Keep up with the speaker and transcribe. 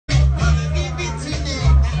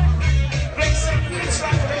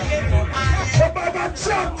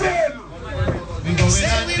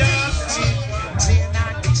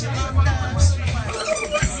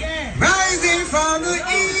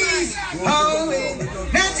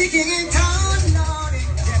king in town, Lord.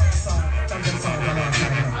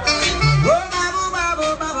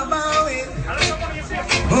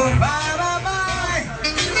 Oh,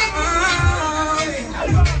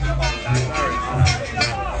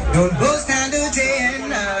 don't go stand a day and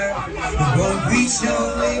night. You won't reach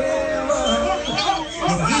nowhere.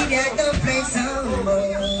 You get the place some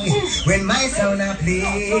more. When my sound I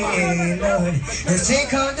play, Lord, just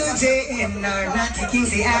check out the day and night. Not taking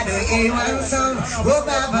the other A1 song. Oh,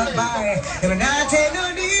 bye, bye. And I tell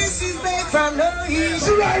you this is back from the east.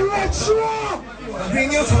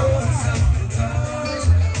 Bring your phone.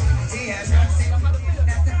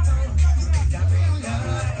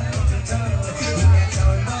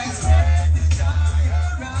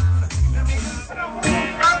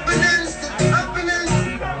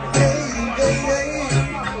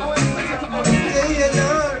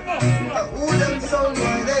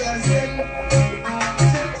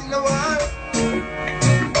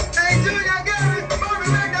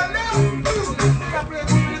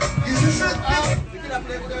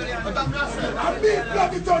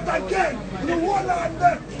 Plug it out again. The one on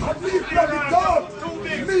there. And me plug it out.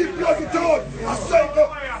 Me plug it out. I say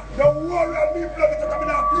the worry of me plug it out. I'm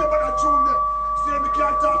not play by the tune there. See me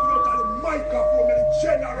can't talk without the microphone and the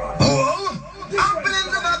general. Oh,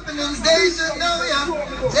 happenings of happenings, they should know ya.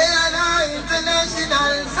 They are our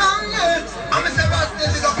international song. I'm Mr. Rustin,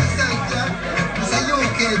 big up yourself, yeah. Mr.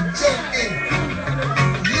 UK, JK,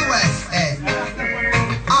 USA,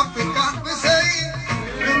 Africa, we say.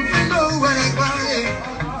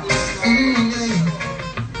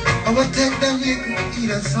 I will take them eat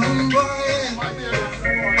a song boy.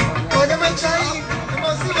 Oh, them a try, they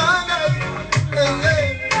must be wrong.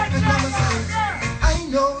 And mama says, I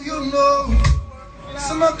know you know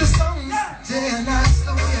some of the songs they are not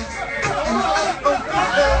so yet. And I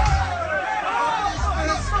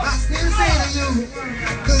Rasnil say to you,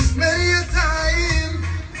 cause many a time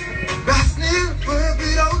Rasnil work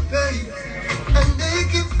without pay. And they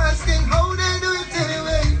keep asking how they do it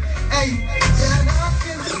anyway. Hey, they're not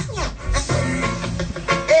finished.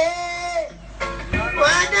 Hey,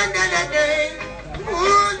 what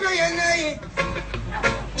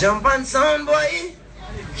jump on sound boy,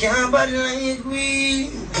 can't bother like we.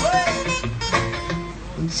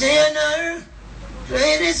 Jenner,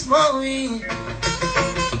 play this movie.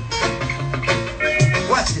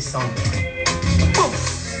 Watch this song. Boom.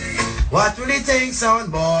 What will it take,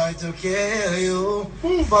 sound boy, to kill you?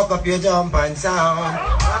 Fuck up your jump and sound.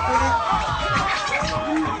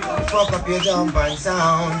 Fuck up your jump and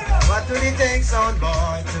sound. What will it take, sound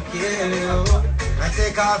boy, to kill you? And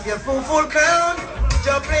take off your full crown.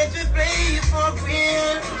 Jump ready to play for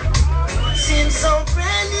real. Seems so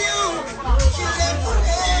brand new. You never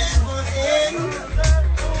end.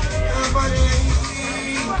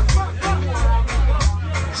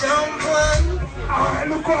 Jump one. Alright,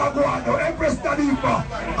 look how I go on now. Empress Tadifa.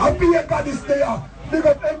 I'll be a goddess there. Big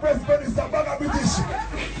up Empress Venice, Baga British.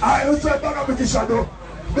 Alright, who's a Baga British, though?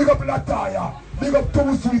 Big up Lataya. Big up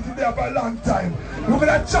Too Sweet in there for a long time. We're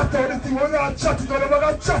gonna chat on the thing, we're gonna chat it on, we're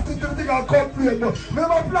gonna chat into the thing and complain. But we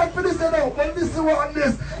have a plan for this now, but this is one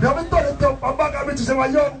this. We haven't done it up, and Baga British is a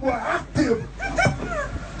young boy, active.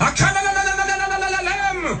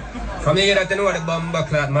 From here that you know the bomber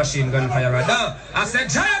clad machine gun fire radar. I said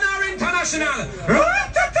Giant International.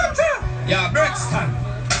 Yeah, Brixton.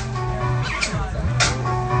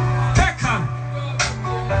 Peckham.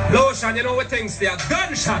 Lotion, you know what things there?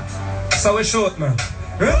 Gunshot. So we shoot, man.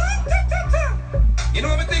 You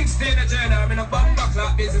know what things stay in the journey? I'm in a bomber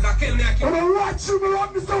clad business. I kill me, I kill me. I'm gonna watch you, but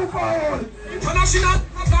I'm so far. International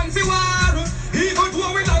fancy war. Even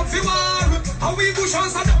though we don't see war. How we push on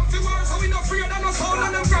so down for war. So we not free than us all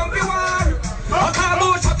and them grumpy war. I talk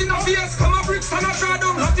about shot in the face. Come on, bricks and a shroud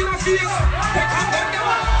them hot in the face. They can't get them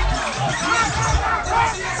out.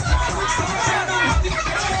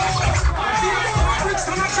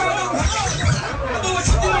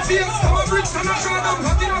 Come on, bricks and a shroud them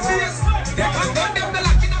hot in the face. They can't get them the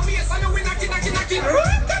lock in the waist and the win knocking.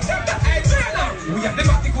 Hey, Jenna, we have the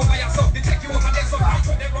matic over yourself. They take you over there, so I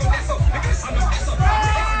put them round there, so the kiss on them there, so.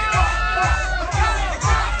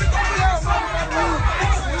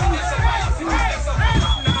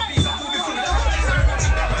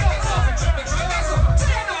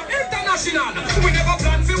 We never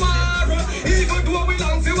plan for war, even though we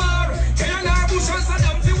long for war. China, Bush and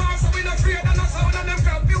Saddam for war, so we not afraid of no sound and them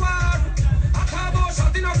crap for war. I talk about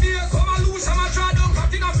shot in the face, come and lose, I'm a try down,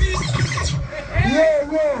 cut in the face. Yo,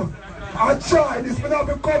 I tried this, but I've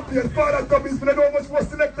been complained. Father Tubbys, but I know much more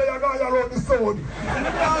selector you got around the sound.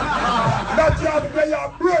 That you have to play your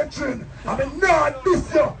brethren. I mean, not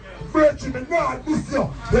this year. virgin, me not this year.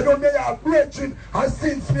 You know me are virgin, and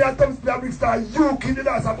since me and Tubbys me a big star, you king the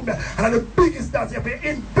dance and the biggest dance, you have to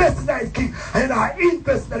invest in that king, and you know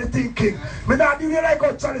invest in the thing king. Me not deal with like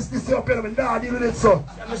a chalice this year, me not deal with it so.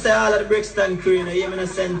 I say all of the Brixton crew, you know, even a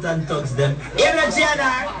cent and touch them. Even a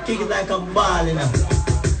GNR, kick it like a ball, you know.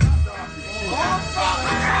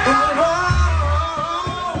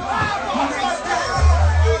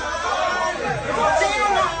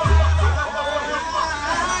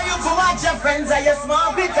 Your friends are your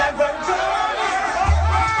small bit and run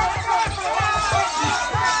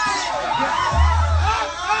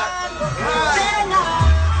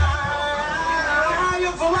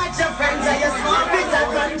you for watch your friends are your small bit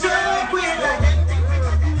and run joke with them.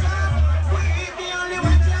 We the only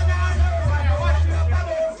ones you know.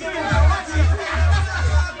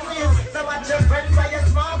 So watch your friends are your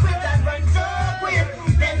small bit and run joke with.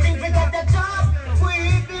 Them think we got the job. We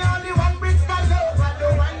the only one brings the love and the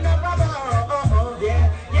one the bubble.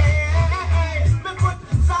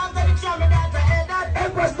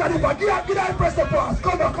 Empress Nadifa, give that Empress a pass.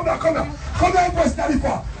 Come here, Empress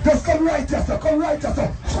Nadifa. Just come right here, sir. Come right here,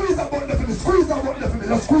 sir. Squeeze that button for me. Squeeze that button for me.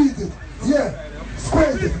 Just squeeze it. Yeah.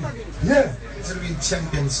 Squeeze it. Yeah. It's a real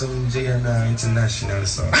champion song, JNR International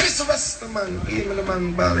song. And it's the rest of the man. Even the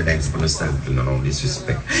man ballad dance for yourself, you know, no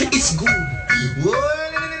disrespect. It's good.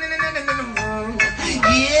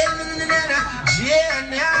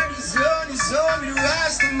 JNR is on his own. The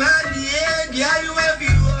rest of the man, yeah, yeah, you have you.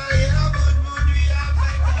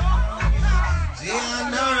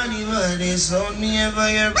 It's on me ever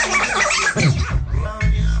your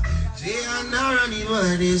JNR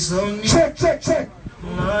anybody on me. Check.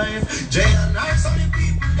 JNR so the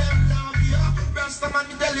people them love you. Rasta man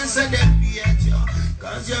me tell you say them hate you.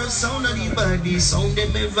 Cause your sound of the body sound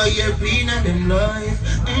them ever your pain and them life.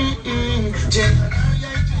 JNR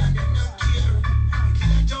yeah, them not care. We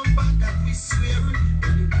kill a jump back that we swear.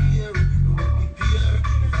 When the beer, we prepare.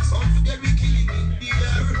 If I sound for that we killing in the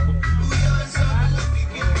air. We are so love we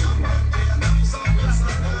kill them.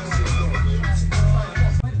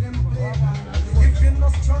 If you're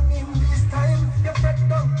not strong in this time, you're fed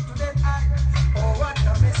down to that eye. Oh, what a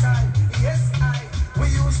messiah. Yes, we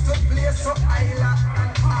used to play so island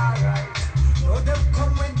and alright. Now them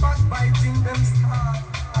come with backbiting, them start.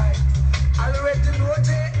 Already know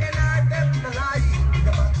JNR them the lie.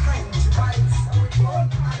 The behind the vibes, and we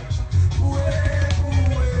won't hide. Way,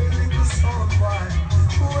 little sound boy.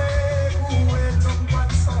 Way, jump on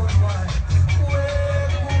sound boy. Way,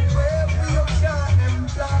 you can't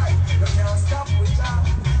employ. You can't stop with that.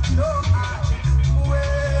 No,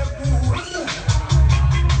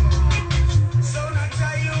 so not I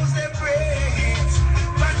use the brains,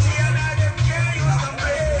 but JNR them can't use the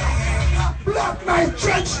brains. Black Knight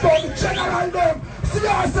Trenchstone, General them.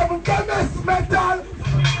 CR7 Chemist Metal.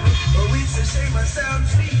 We say shame myself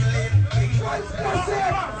feeling.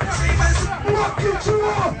 Shame myself. What did you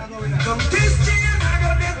want? Come this JNR,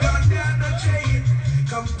 know them gone down the train.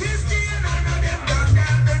 Come this JNR, know them gone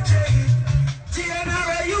down the train. JNR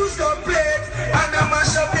I use the plate and I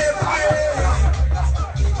mash up their fire.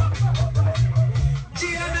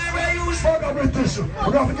 JNR I use. Hold on, British.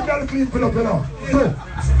 We're going to give that a clean fill up, you know. Go.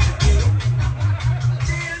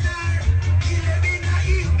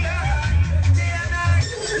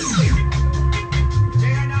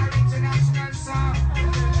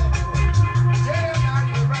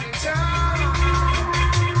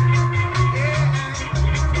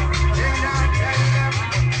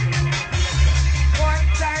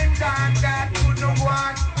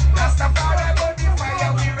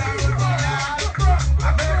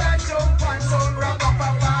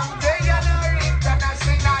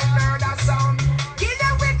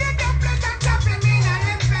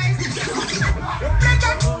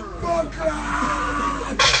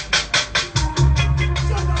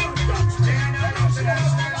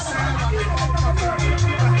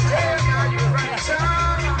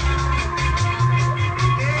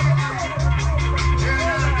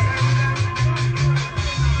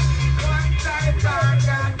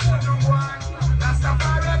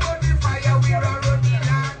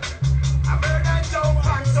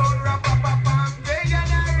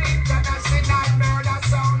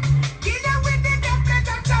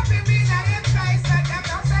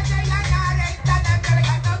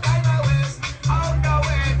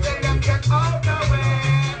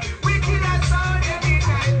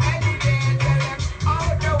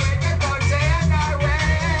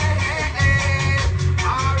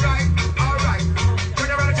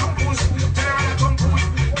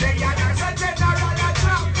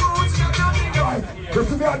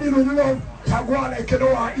 I go on like you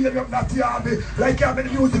know, I hear you not hear me. Like you have in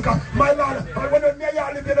the music. My lord, and when you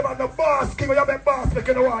hear live about the boss, king, you have a boss, like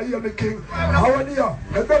you know, I hear me, king. I want to hear,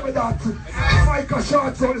 and remember that. Micah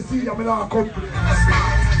Shorts on the sea, I'm in our company.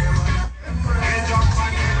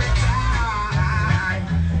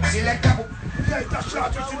 Select a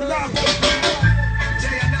shot, you see me now.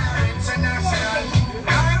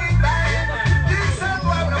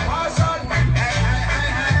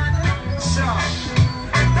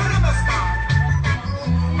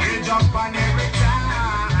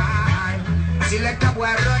 Select a boy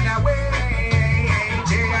run away.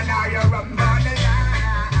 Jay and I you run down the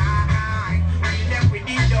line. Then we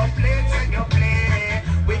need your plates when you play.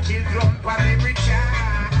 We kill drum for every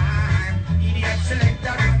time. Idiot select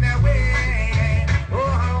a run away.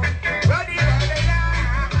 Oh, run it down the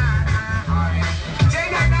line. Jay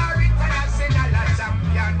and I international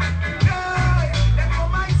champion. No, they know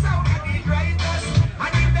my sound and the greatest.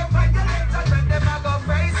 And if they find the letters when they go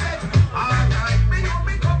face it. Alright, me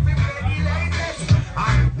come to play the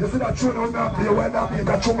you see that tune on that play when that play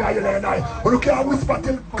that tune me and I. But you can't whisper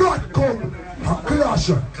till God come and clash.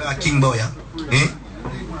 King boy, eh?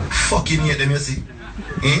 Fucking hate them, you see.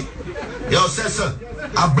 Eh? Yo, sir,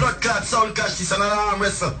 a blood clot Soundclash is an arm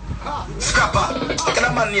wrestle. Scrapper. Look at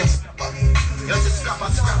that man name, Scrapper. You see, Scrapper.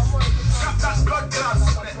 Scrap that blood clot.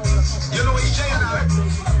 You know what he's saying now?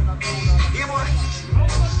 Hey boy.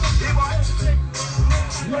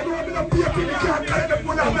 You know I'm going to play king, you can't carry them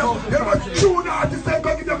for them. You know what tune artists ain't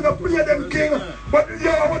going to give them to play them king. But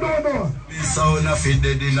yo, I don't know. The sound of it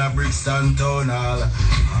dead in a Brixton town hall.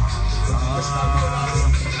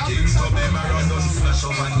 Kings of them around don't smash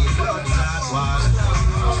over the blood clot wall.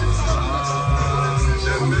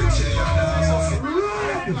 Them make Jay and I muffin.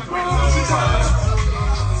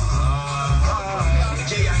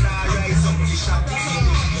 Jay and I rise up the shot to see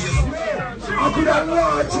the I could have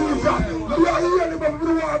large Jesus. We are hearing about the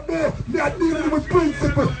war more. We are dealing with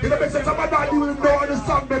principle. It makes sense about that dealing with no other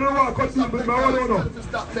song than the rock or deal with I don't know.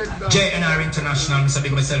 JNR International, Mr.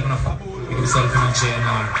 Big myself on a fuck. Big myself on a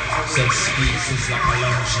JNR. Self speaks, it's like a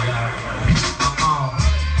lounge yard.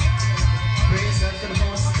 Praise God to the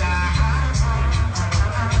Most High.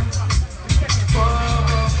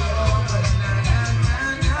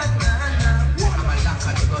 I'm a lock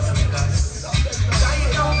at the gospel because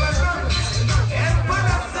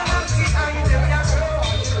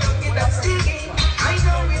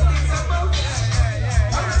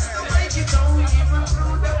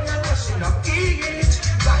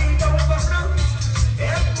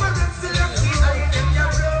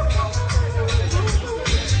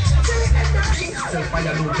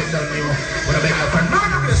fire look at them, you when I make up for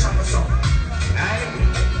none of this on the song.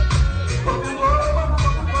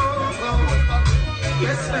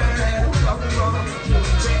 Yes, man.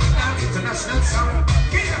 International sound.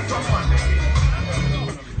 Give them tough one, baby.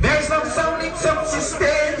 There's no sound in some system.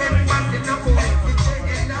 Everybody know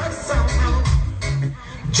the sound.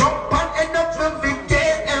 Jump on and up the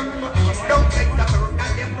victim. Don't take the road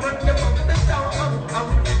and then run them up the sound.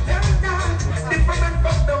 They're not different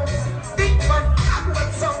from those. Stick one.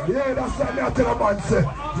 Yeah, that's what I tell a man say.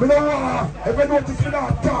 Me no want, if I notice me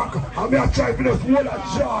not talk, and me a try for this whole of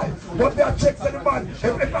joy. But me a check to the man, if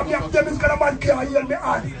I have them, this kind of man can't hear me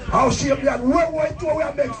hand. I'll shame me hand. Where to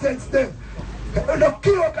where make sense then? The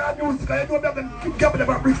key of the music, I know me have them keep them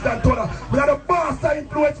from Brixton Town. Me have the boss that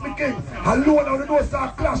influence me king. Alone now the know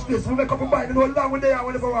Soundclash this. We make up a mind, you know long with there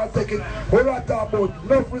whenever I take it. What I talk about?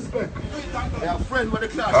 Enough respect. Yeah, friend with the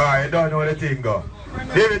class. Alright, you don't know the thing go.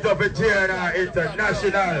 Give it up a JNR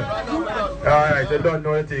International. Alright, you don't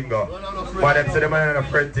know the thing go. But them say the man and a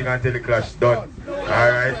friend thing until the clash done.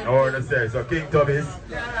 Alright, no one to say. So King Tubbys,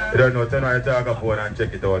 you don't know, turn on your talk phone and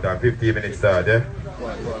check it out and 15 minutes start, eh?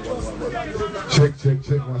 Check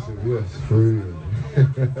myself, yes, for real.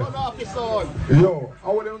 Yo, I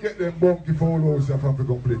want to get them bunky follows if I'm going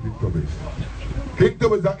to play King Tubbys. King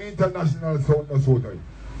Tubbys is an international sound of soda.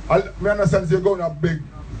 I understand you're going to big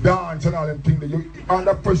dance and all them things. You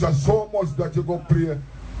under pressure so much that you go play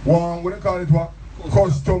one, what do you call it, what?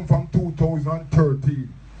 Custom from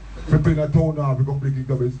 2013. We play in a town now, we go play King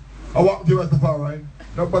Tubbys. I want to give us the far right.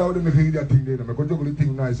 Nobody would make that thing there. Because juggle the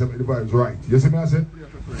thing nice and the vibes right. You see me I say?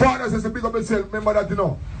 Father says to big up yourself. Remember that, you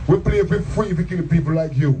know. We play for free if we kill people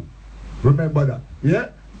like you. Remember that. Yeah?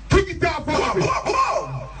 Kick it down for me.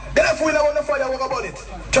 Then if we don't want to fire, what about it?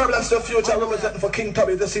 Turbulence to the future representing for King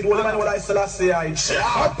Tubbys. The seed, holy man, what I still say, I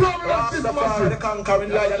Rastafari, the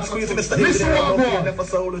conquering lion, squeezing Mr. Easy, never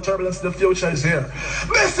soul, the turbulence to the future is here.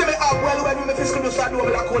 Listen me up, well, when the fiscal do start over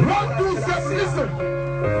that cold. 1, 2, 7, listen.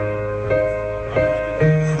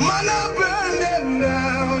 Man, I burn them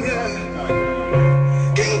down, yeah.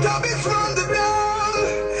 King Tubbys from the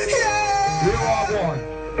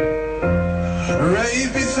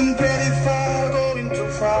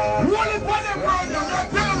Roll it for them, bro. They're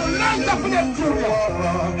telling them, light up for them, Junior.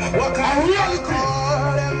 What can I really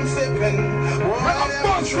call them sipping? When I'm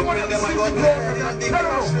bunch of them sipping,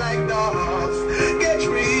 bro. Like dogs. Get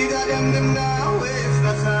rid of them now, waste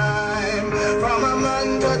the time. From a man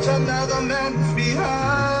touch another man's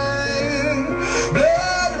behind.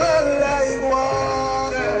 Blood run like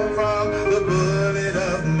water from the bullet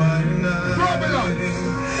of my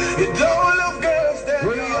knife. You don't love girls that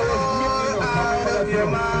you're out of your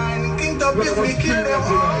mind. King Tubbys, we kill them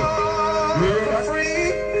all for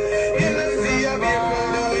free. In the sea of your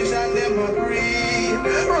wish and them agree.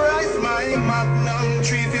 Rice my Magnum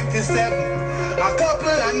 357. A couple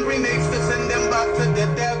and grenades to send them back to the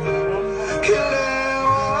devil. Kill them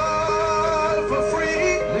all for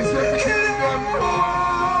free. Kill them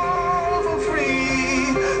all for free.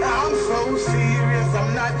 I'm so serious, I'm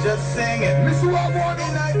not just singing. Listen what I want. In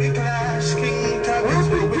the clash, King Tubbys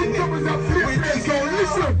will win it.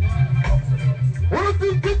 Listen. What do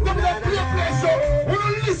you think King Tubbys are play place up? What do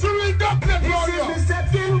you listen to that play for?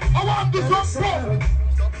 I want this one pro.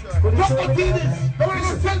 Dr. Tubbys, I want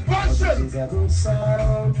to tell passion. It's a good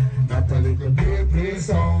sound, not a little play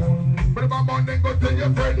sound. But my man then go tell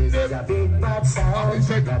your friends It's a big bad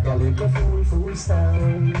sound, not a little fool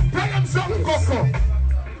sound. tell them something, Coco.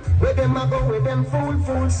 Where them a go with them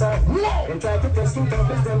fool sound. Whoa. They try to test it up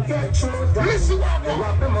as them get chewed down. Listen what I They want.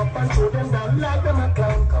 wrap them up and throw them down like them a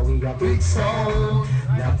clown. Cause we a big sound,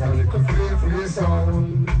 not a little play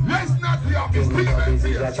sound. Let's not have this King Tubbys is a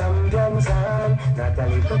here. champion sound, not a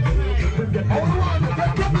little play. I want to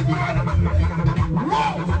get Tubbys, man.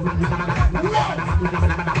 Whoa.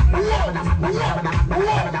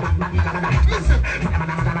 Listen.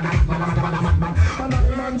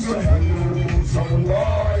 Man say, some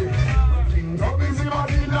boy, King Tubbys in my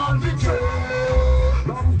land to trade.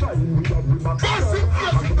 Long time we have been back.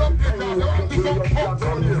 Massive up there, they want to go up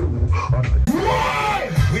on you.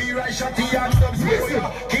 Why? We rise shotty and Tubbs bola.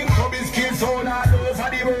 King Tubbys kill sound all over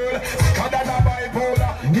the world. Sicker than a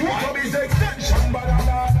bipolar. King Tubbys extension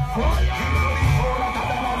banana. King Tubbys sound hotter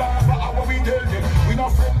than a lava. How we tell them? We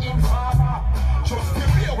not from informer. Just the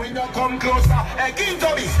fear when you come closer. Hey King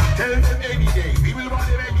Tubbys, tell them any day. We will run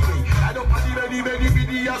them any day. I don't want the ready with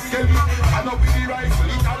the skelly. I know with the rifle,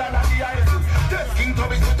 it's all on the island. Test King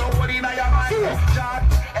Tubbys put a word in your mind. Shot.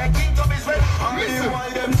 Hey King Tubbys well. Why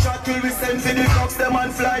them shot till we send for the cocks them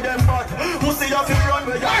and fly them back. Pussy off the run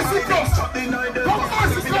where you hide them. Shot the night them.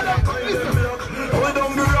 Hold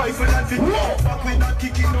down the rifle and fit back with that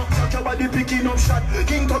kicking up. Shot your body picking up shot.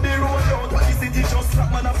 King Tubbys roll out while the city just slap.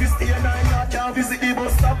 Man if you stay and I can't visit the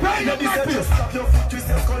bus stop. Now this is just stop your foot twist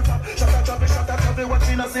your skull tap. Shot a travel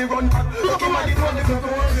watching us say run back. Look at my the one they go to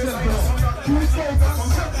work.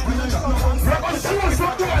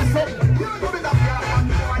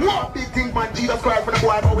 Big thing, man, Jesus Christ for the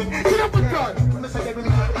boy going. Get up and done.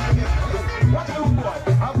 What you boy?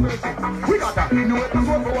 Have mercy. We got that. You know it. I'm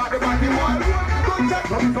going for what the body wall. Good chat,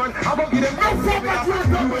 some fun. I'm going to give them no fuck what you're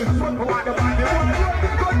doing. I'm for what the body wall.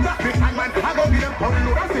 Good chat, big man. I'm going to give them power.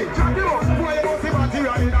 That's it. Chat it up. Boy, you want to see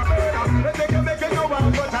material in a murder. Let's take you, make you know what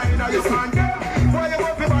I'm going to tell you. You can't get. Boy, you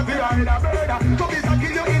want to see material in a murder. Tubbys will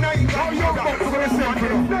kill you in a eat. Oh, you're going to say for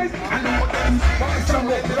them. And the what them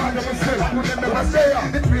say.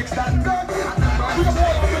 The tricks that gun.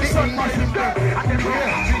 The sun massive girl. And them real.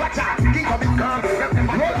 Watch out. King Tubbys girl.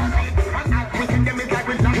 And act within them is like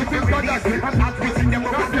with nothing. And act within them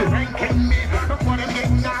is like ranking me. Before them get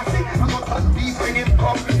nasty. I'm not touch beef when it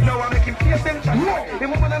comes. Now I make him pierce them shot. The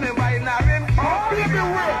woman on them by him now him. Oh,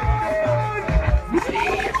 everywhere.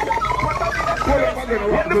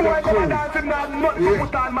 When the boy come and dance in that nut,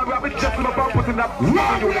 put on my rabbit just in the front, put in that.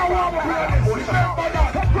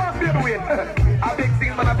 A big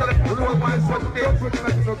thing, but I tell him, put on my son there.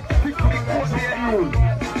 Big coat there.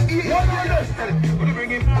 You bring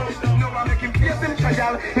him close, no, I make him face him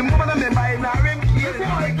trial. Him woman and them by him now ring kill.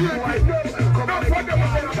 Come on, make him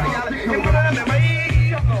face him trial. Him woman and them by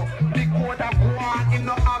him. Big coat and go on, him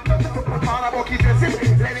no have nothing to put on a bucket dressing.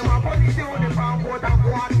 Let him have police on the farm coat and go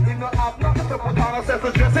on. Him no have nothing to put on a set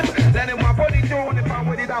of dressing. Let him have police on the farm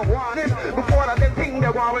with it and want it. Before that them thing they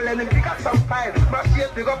want, we let him pick up some time. But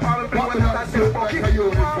shit, big up on him, people that are still bucket.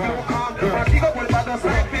 No calm, but he got one by the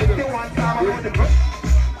side, 51 time around the brush.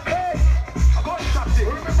 Hey, I got shot it.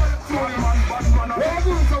 Remember the story, man, bad man. Where are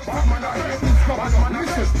you so bad man? I heard this come on,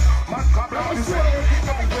 listen. Man, come on, this way.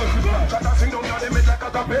 Shut us in, don't know them like a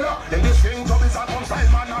cappella. Then this King Tubbys and come style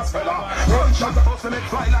man as fella. Run shot the bus to make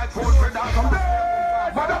fly like food for that from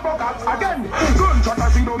there. Motherfuckers again. Run shot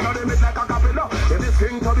us in, don't know them like a cappella. Then this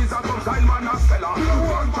King Tubbys and come style man as fella.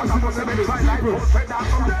 Run shot the bus to make fly like food for that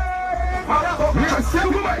from there. Motherfuckers,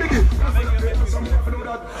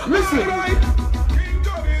 Listen. King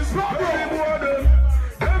Tubbys, baby boy them.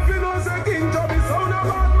 Them fi know say King Tubbys sound a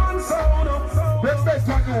bad man sound. Respect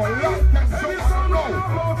what you want. Every sound on the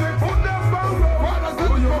mountain, put them down.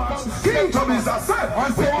 King Tubbys a set.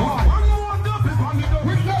 And say what? One more dopey on the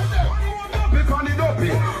dopey. One more dopey on the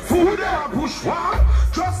dopey. Food there push one.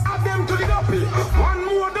 Just add them to the dopey. One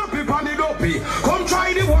more dopey on the dopey. Come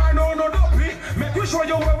try the war, no dopey. Make we show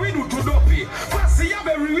you what we do to dopey. First see a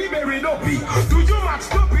very dopey. Do you match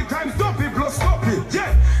dopey times dopey plus dopey?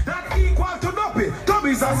 Yeah, that equal to dopey.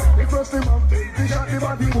 Tubbys as The first thing I'm saying, fish at the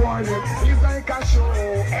body boy. It's like a show.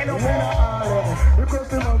 And I'm the first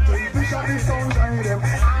thing I'm saying, fish at the sound guy them.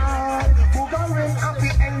 Boogarin at the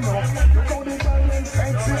end of. Look how the diamond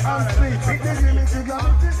sexy and sweet. Big the limited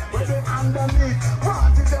gravity, but they underneath.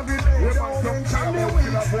 Parties every day. They don't mention the week.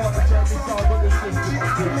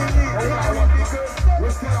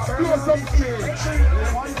 Close up here.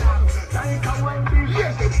 Like a Wendy.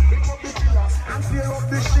 Yes, pick up the killer and tear up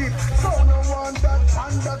the sheet. So no one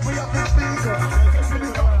that we have to speak.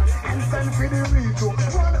 And send for the reach.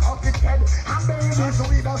 One up the head and bury this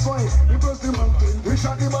weed. That's why we burst the mountain. We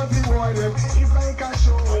shot the body boy them. It's like a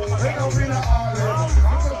show. They don't win a all them. We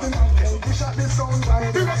burst the mountain. We shot the sound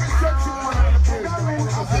by them. I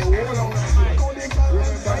say, hold on. Go the girl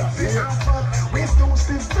and sexy and fat. We do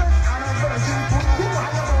stiff breath and a virgin put. Who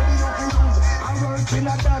higher body you can use? I'm working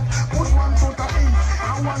at that. Put one foot of in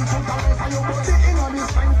and one foot of left. And your body in on this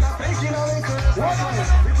time. Taking a little. What?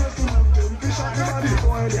 We burst the mountain. We shot the body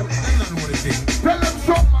boy them. Tell them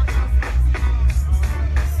something.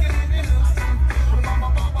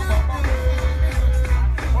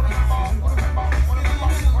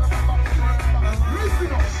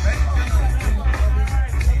 Listen up.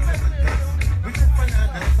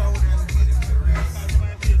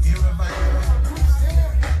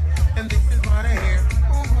 And this is what I hear.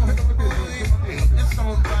 Ain't this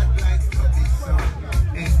sound bad like Tubbys sound?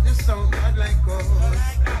 Ain't this sound bad like us?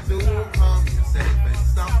 So calm yourself and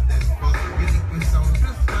stop that fuss. We sound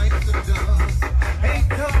just like the dust. Hey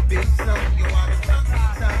Tubbys sound, you are the Tubbys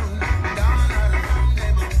sound. And all of the sound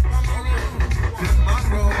they must come around.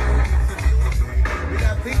 Tomorrow we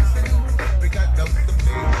got things to do. We got dubs to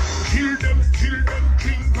play. kill them,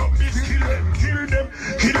 King Tubbys, kill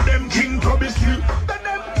them, King Tubbys, kill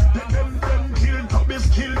them, kill Tubbys,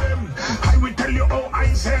 kill them. I will tell you how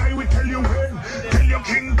I say, I will tell you when. Tell your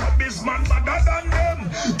King Tubbys, man, better than them.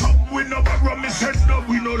 Tub we no borrow, me said no,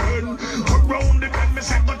 we no learn. Go round the bend, me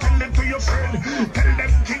said go tell them to your friend. Tell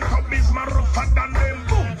them King Tubbys, man, rougher than them.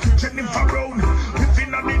 Boom, Jennifer round,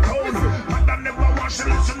 within the town. Mother never wash,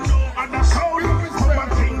 listen no other sound. Come on,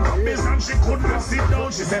 King Tubbys, and she couldn't sit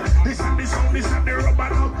down. She said, this and the sound, this and the rubber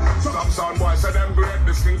now. Some sound boys say them great,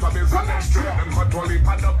 this King Tubbys and them straight. Them control the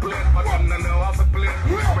pad up plate, but them no know how to play.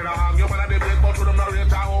 I mean, I hang you when I did it, but to them no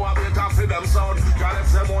rate how I beat off for them sound. Y'all let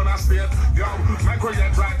them on a state. Yo, make we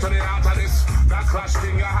get right to the heart of this. That clash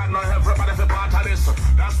thing you had, not everybody for part of this.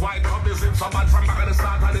 That's why Tubbys in so bad from back at the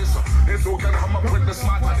start of this. If you can come up with the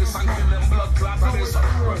smart of this and kill them blood clot of this.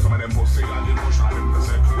 Well, some of them pussy and the bush and them the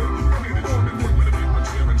same. Need the children put with the big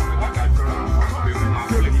much here and split like that girl. Tubbys in my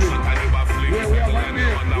flip, shot and you back flip. Yeah, we are one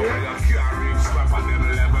here.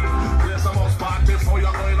 There's the most party for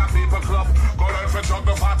you going to people club. Go down for drug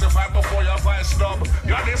the 45 before you fight stub.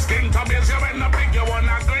 You're this King Tubbys, you ain't the big, you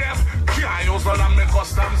wanna grave. I use all of my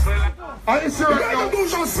customs for like. Are you sure right now?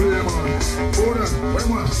 Yeah, man. Hold on. Wait,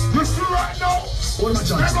 man. You sure right now? Hold my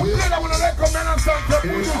chance. Never play that when I let come in and start to put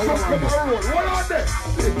you some come on road. What are they?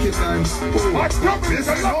 Take your time. What Tubbys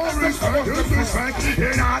is no respect.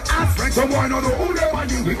 You're not aspect. Someone on the who they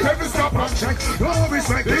want you. We never stop and check. No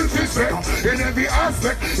respect, disrespect. In every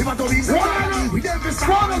aspect. If I don't even want we never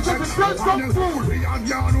stop and check. Some food. We are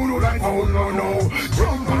young who know like oh no.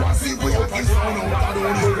 Jump on us if we are this one. I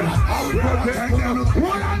don't know.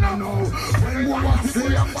 What I know. When we want to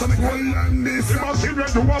see some cool and this. You must see them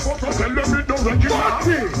to walk up to tell them it don't regular.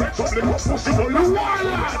 Make some little pussy for the wall.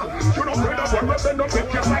 You don't play that one, but then don't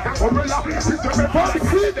make you like a gorilla. It's a bad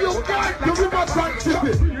keep you guys. You remember that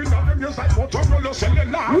city. You know them use like Motorola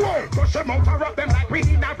cellular. Push them out and rock them like we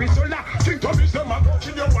need a Rizola. King Tubbys them and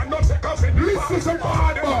touching you and not take off it. Listen to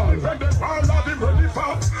bad ball. When they fall out, they ready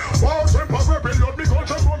for. Wow, temper rebellion, me go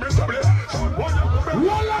to go, me stable.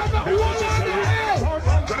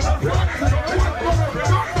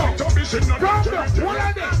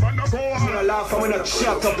 I'm gonna laugh and we're not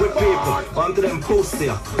chat up with people. Onto them post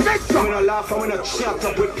here. I'm gonna laugh and we're not chat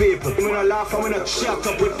up with people. I'm gonna laugh and we're not chat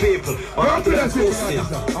up with people. Onto them post here.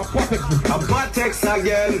 A Batex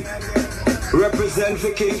again. Represent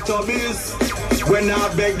for King Tubbys. When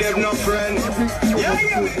I beg them no friend. Yeah.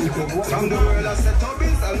 From the world I said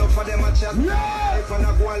Tubbys, I know for them a chat. and I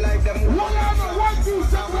go like them.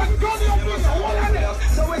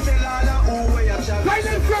 So we tell all who we are chat.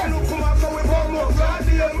 Look come out for we bomb up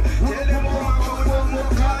goddamn. Tell them come out for we bomb up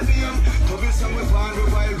goddamn. Tubbys and we find we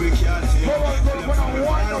while we can't see. Tell them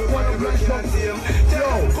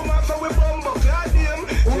come out for we bomb up goddamn.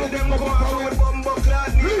 Tell them come out for we bomb up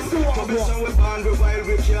goddamn. Tubbys and we find we while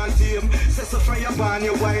we can't see. Say so fire upon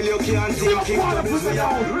you while you can't see. King Tubbys we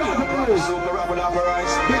are super rapper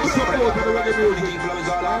authorized. King Flows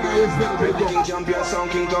all our King champion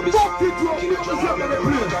sound, King Tubbys sound. King drum make them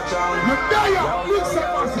rock a town.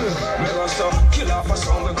 Kill off a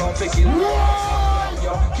song, we gon' fake it.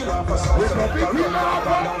 Kill off a song, we gon' fake it.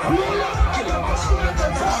 Kill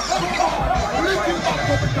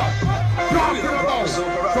off a song,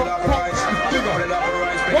 we gon'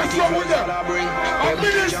 what's wrong with that? I'm in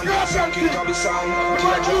King Tubbys sound.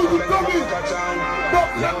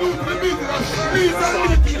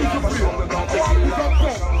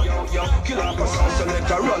 Kill off a song,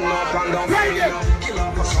 select a run up and down. Kill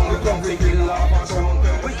off a song, we gon' kill off a song.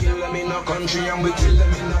 We kill them in a country and we kill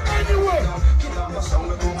them in a anywhere. Kill off a song,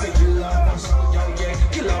 we gon' kill off a song.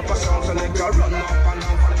 Kill off a song, select a run up and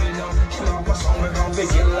down. Kill off a song, we gon'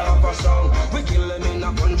 kill off a song. We kill them in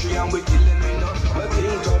a country and we kill them in a.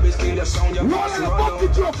 King Tubbys kill the sound, you pass it on.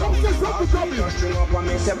 String up and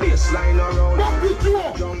make the bassline around.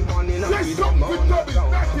 Jump on in a beat up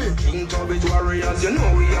mountain. King Tubbys warriors, you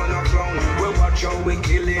know we on a crown. We watch how we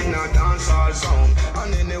killing a dancehall sound.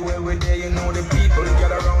 And anywhere we there, you know the people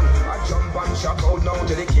get around. I jump and shock out now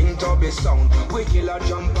to the King Tubbys sound. We kill a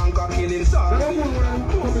jump and go killing sound.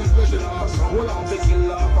 Kill off a song, we want to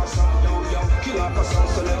kill off a song. Kill off a song,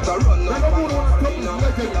 so let her run up and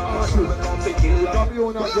down. Kill off a song, we want to kill off.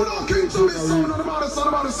 King Tubbys sound, the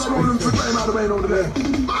man is running to claim out the way over there.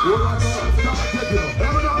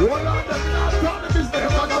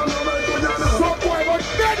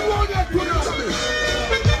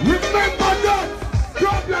 Remember that!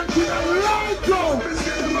 Problem to the light down!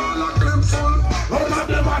 Out of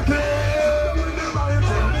them I came!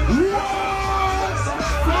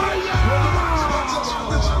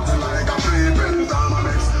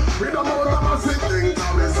 With the mouth of a singing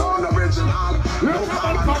Tubbys on original. Look at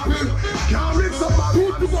that puppy! Can't mix up my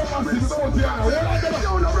food to go and see the old piano.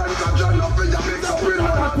 You're not ready to join up with your mix up with a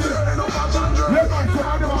puppy. Let man come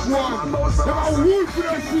out of one. They are wolf for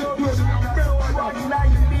that shit, dude.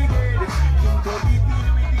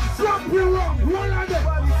 Slap you wrong, one of them.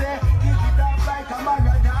 Kick it up like a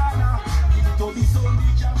Maradona. Tubbys on the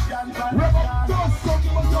champion. We're up to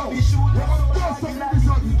something like that. We're up to something like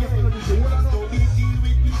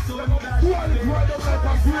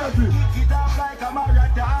that. Kick it up like a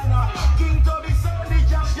Maradona. King Tubbys on the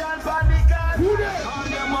champion for the car. Who there? All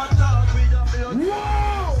them a talk with the blood.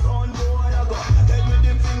 Wow! Son boy I go. Head with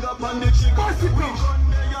them finger on the trigger. We gun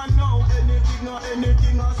there you know.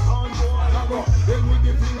 Anything a son boy I go. Head with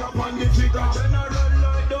the finger on the trigger. General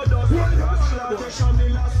like the dust. Exploitation the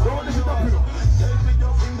last one. Head with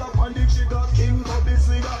your finger on the trigger. King Tubbys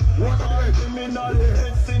figure. What a criminal.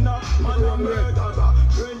 Head sinner. Man a murderer.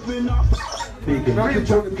 Breadwinner.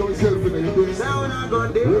 Sound I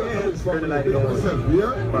got there.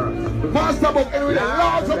 Master book anyway,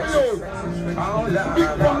 lots of videos.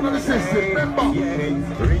 Big part of the system, remember?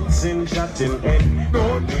 Rinsing, chatting, and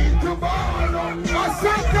no need to ball on. I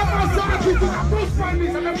said to the Bruce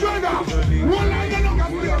Pandis and the brother. One line and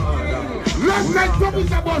last night Tubbys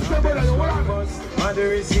about the brother.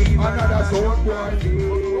 Another sound boy.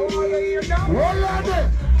 One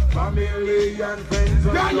line. Family and friends.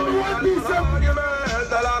 Yeah, you know what this is?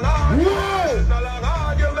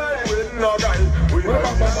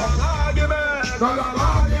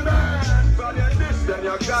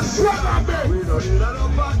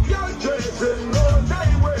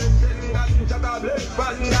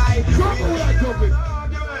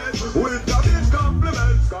 With the big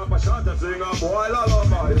compliments, come a shot to sing a boy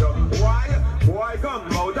lullaby. Why come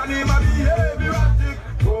out and him a behave erratic?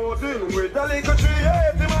 Voting with a little tree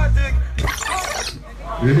thematic.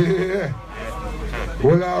 Yeah.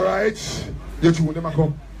 Well, alright. You two, them a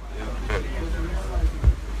come.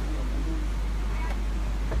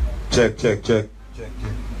 Check.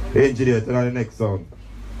 Engineer, turn on the next song.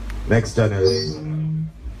 Next channel.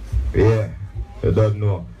 Yeah, you don't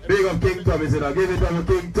know. Big up King Tubbys, you know. Give it up to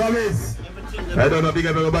King Tubbys. I don't know, big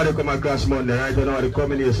up everybody come and Crash Monday, right? You know the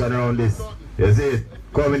combination around this. You see it?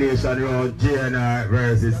 Combination around GNR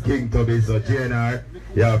versus King Tubbys. So GNR,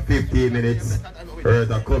 you have 15 minutes for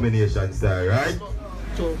the combination style, right?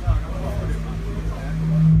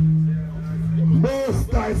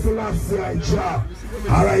 Most times last night, Jack.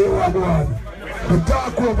 Alright, you are going. We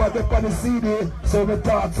talk over the on the CD, so we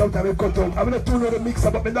talk sometimes we cut out. I'm going to tune out the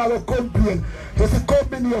mixer, but we not going to complain. It's a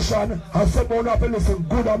combination, and someone have to listen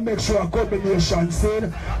good and make sure a combination.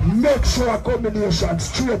 Saying, make sure a combination,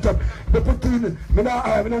 straight up. They put in, me not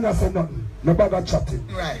say nothing. No bother chatting.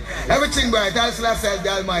 Right. Everything right, that's what I said, the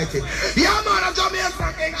Almighty. Yeah, man, I'm Jamaican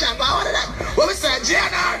fucking champ. What is that? What we say,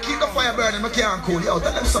 JNR, keep the fire burning, I can't cool you out.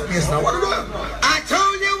 Tell them something else now. What are you doing? I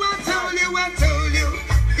told you.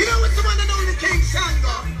 You know what's the one and only King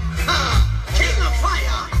Shango? King of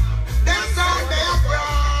fire. That's all they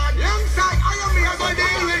abroad. Alongside I am here, so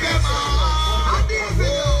deal with them all. I deal with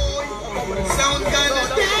you. Sound kind of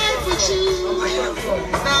dead with you.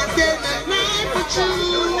 Not dead, not night with you.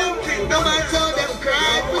 No matter how them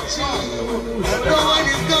cry with you. No one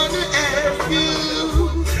is gonna help you.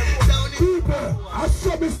 I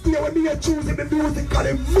saw me stay when me choosing the music call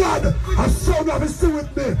him mad. I saw now me see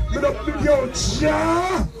with me. Me not be your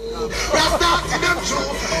ja. We're starting them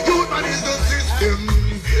true. Human is the system.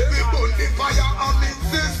 We burn the fire and the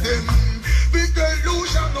system. We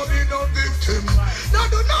delusion no be no victim. No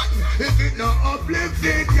do nothing if it not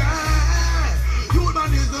uplifted, yeah.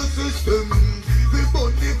 Human is the system. We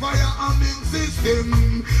burn the fire and the system.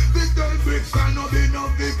 We tell bricks and no be no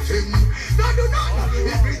victim. No do nothing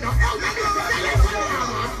if it not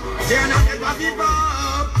Say no never give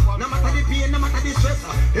up. No matter the pain, no matter the stress.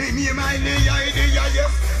 Hey, me my idea,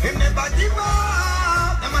 yes. Him never give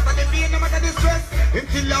up. No matter the pain, no matter the stress.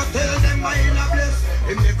 Until I tell them I am blessed.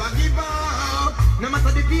 Him never give up. No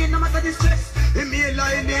matter the pain, no matter the stress. Him me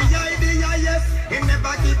idea, yes. Him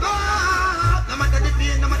never give up. No matter the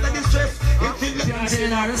pain, no matter the stress. Until I tell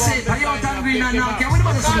them I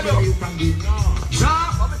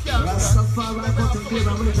Rastafari, got to clear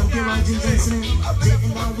and wait and clear and Jesus' name.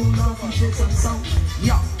 Taking down the north and shit and sound.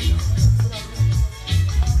 Yeah.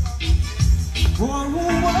 Whoa, whoa,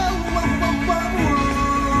 whoa, whoa, whoa, whoa.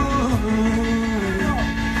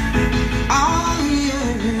 Ah,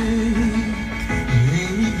 yeah.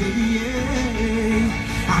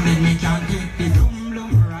 I mean, me can't take the blum,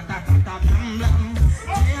 blum, ratatata, blum, blum.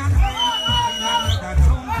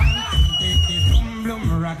 Take the blum, blum,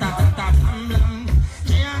 ratatata, blum, blum.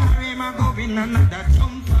 Another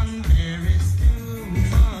jump and there is too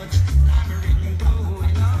much clamoring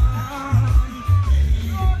going on.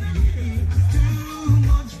 Too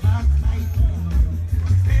much backbiting.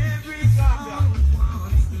 Every song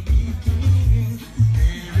wants to be king.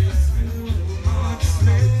 There is too much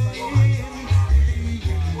slaying.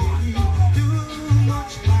 Too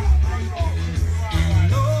much backbiting.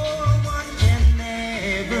 And no one can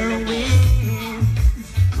ever win.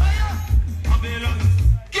 Babylon.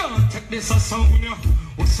 Take this a sound, yeah.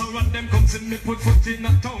 What's around them comes in me put foot in a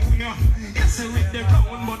town, yeah. Yes, I with the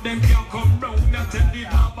round, but them can't come round. I tell the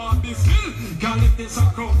about this skill, can't let this a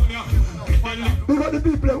crown, yeah. We got the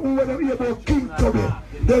people who want to hear about King Tubby.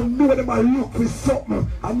 They know them I look for something.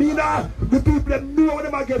 I mean, the people that know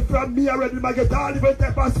them I get from me already, them I get all different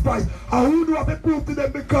type of spice. And who know I have to prove to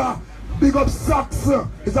them because big up Sax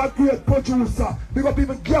is a great producer. Big up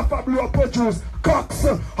even Gaffa Blue produce. Cox.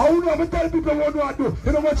 I don't know, I tell people what do I do.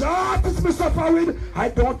 You know what artists me suffer with? I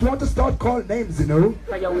don't want to start calling names, you know.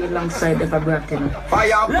 Fire way alongside the vibrating.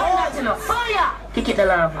 Fire! Fire! Kick it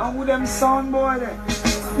alive. How would them sound boy then?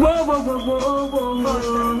 Whoa, whoa, whoa, whoa,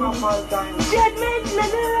 whoa, whoa. Get me, let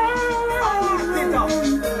me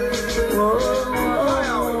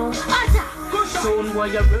whoa. Soon boy,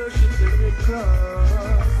 you worship the red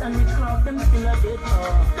cross. And we crop them still a bit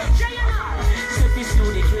hard. Set this to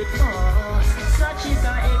the great cause. Such is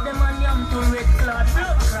our egg, the man young to red cloth.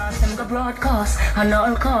 Blood cross, them go broadcast, and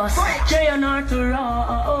all cost. JNR to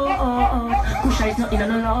raw. Push it not in a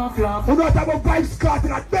laugh. We don't have a Vibes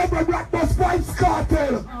Cartel, I never rock those Vibes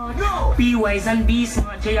Cartel. No. Be wise and be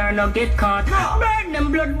smart, JR not get caught. Burn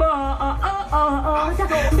them blood bars.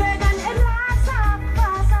 Beg and headlines up.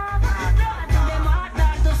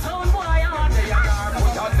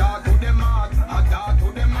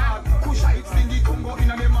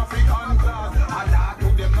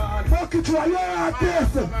 To a year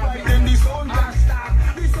this. Then the Soundclash start.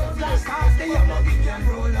 The Soundclash start. They are not in can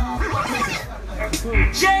roll off.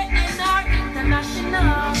 JNR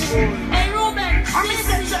International. Hey Ruben,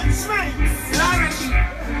 Section Smith. Larry,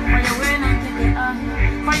 fire burn and take it off.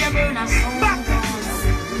 Fire burn and sound.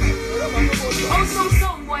 Oh, some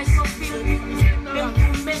sound boys so filthy. Them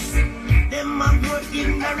too messy. Them man work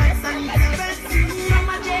in the rest and it's the best. From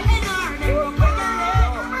a JNR, them go for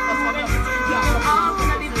the leg. All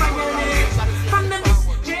gonna be from the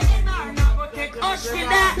JNR, now go take Ush with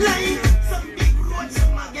that. Like some big roads,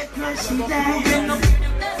 some man get crushed with that.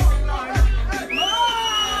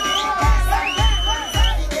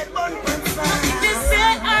 Get burned from fire.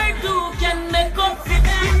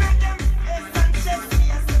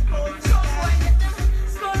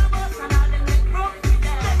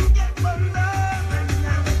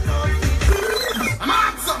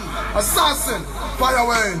 Fire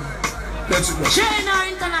Wayne. Let's go. China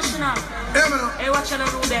International. Hey, watch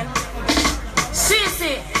out, Ruben.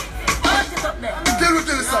 CC. Hold it up there. Kill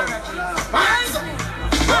the song.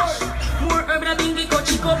 More urban bingy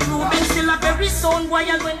coachy cup Ruben still a very sound boy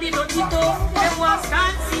when they don't hit up. Them was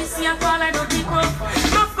stand CC and call I don't pick up.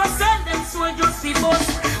 Not for sell them so just be boss.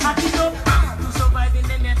 Hack it up. To survive in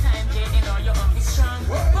them your time, Jay, you know your office strong.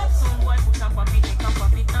 Pop some boy put up a bit, they come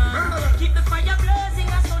pop it on. Keep the fire blazing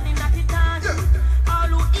and something that it on.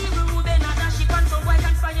 All who evil Ruben and dash it on so boy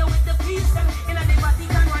can fire with the peace. In a the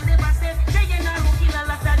Vatican one never say Jay and I who kill a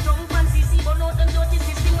lot of junk and CC but not them dirty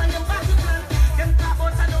system and them Vatican. Them clap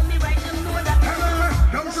out and don't be right.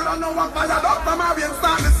 Them shoulda know what fire up from Marian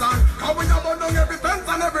start the song. How we have done every fence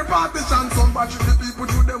and every partition. Some batch the people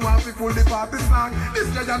do them want to full the party song.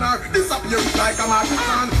 This J&R disappears like a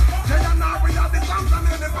magician. J&R we are the champion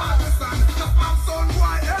in the Pakistan. Just have some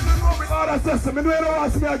boy and you know we all the system. You know you don't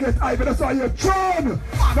want me to get hype. That's why you're Tron.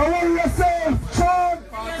 Now worry yourself, Tron.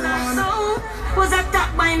 Was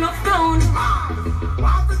attacked by enough clown.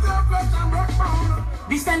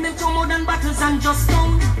 This time them show more than battles and just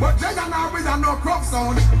stone. But J&R we are no crop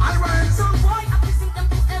sound. I went some boy I present them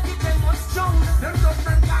to every day was strong. Them just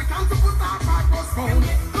been like I'm to put our microphone.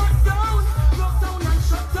 Cut down, drop down and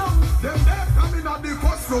shut down. Them dead coming at the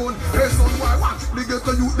first round. Hey son boy watch the get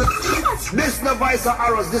to you. This no vice of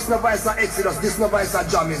Arrows, this no vice of Exodus, this no vice of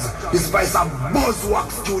Jammies, this vice of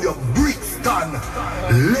Buzzwax Studio, Brixton,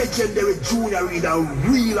 legendary junior reader,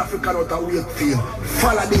 real African out of Wakefield.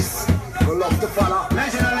 Follow this. We love to follow.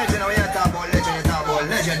 Legend, we are talking about legend, you talk about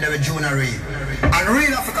legendary jewelry. And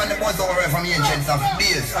real African, the buzz over from the ancients of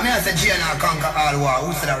days. I mean, I said, J&R conquer all war.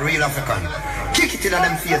 Who said that real African? Kick it in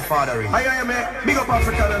them face, fathering. I man. Big up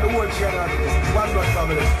African and the whole J&R. One blood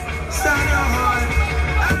family. Stand your heart.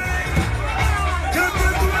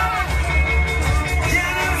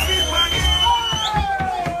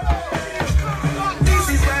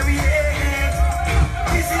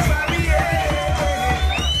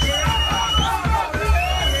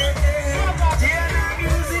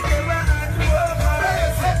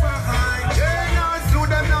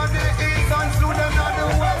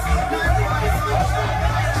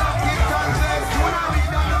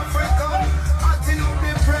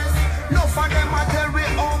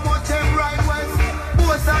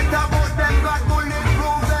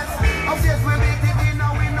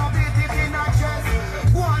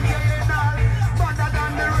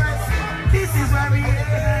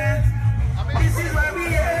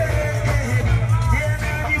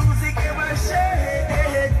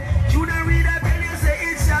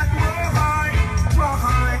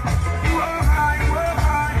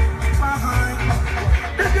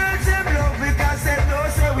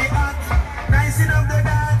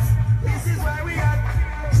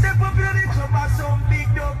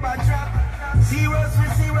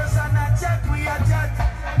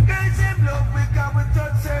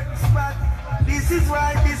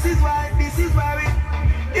 This is why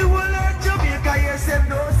it will let Jamaica, yes, and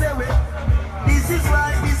don't say it. This is why.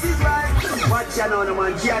 Watch you now,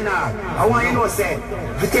 man, J&R. I want you to know, say,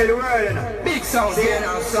 to tell the world, you know. Big sound,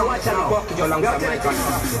 J&R, so watch you now. Bucket you along some like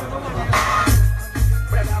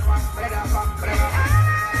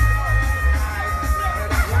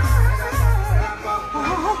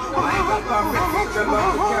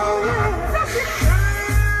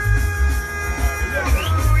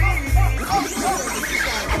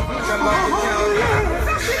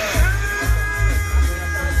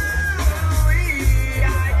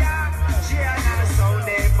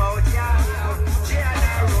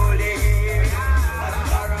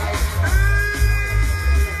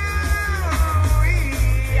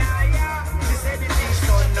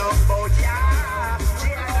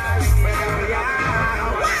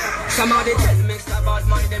Somebody tell me about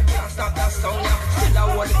money, them can't stop that sound, yeah. Still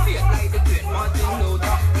I want to feel like the great Martin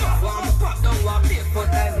Luther. No one pop, don't want to put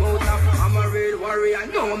that motor. I'm a real warrior,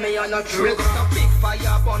 know me, I'm not true. Got a big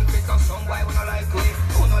fire, bun face on some boy when I like me.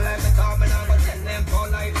 Who no like me, talk me now, but tell them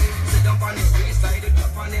politely. Sit up on the street side, they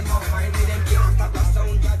drop on them off, find me. Them can't stop that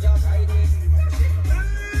sound, just hide it.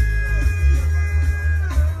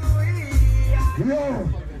 Yo!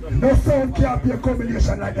 No sound can't be a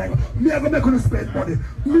combination like that. Me ever make you spend money.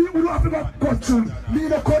 Me who don't have to cut tune. Me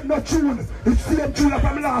no cut no tune. It's the same tune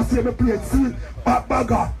from last year me played. See,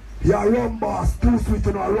 bagger. You're a rum boss. Too sweet,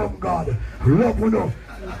 you know, a rum god. Love you know.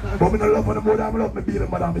 But me no love them more than I love me baby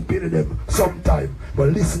mother. Me pity them sometime. But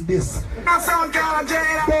listen this.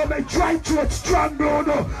 Don't make try to it strong, no.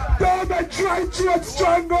 Don't make try to it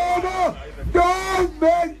strong, no. Don't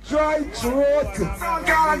make dry throat.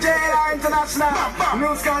 Soundclash J International.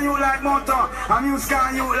 Music on you like motor. A music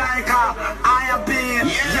on you like a iron beam.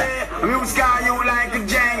 Yeah. A music on you like a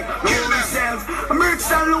J. Roll yourself. A mix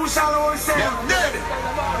solution, roll yourself.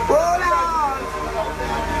 Hold on.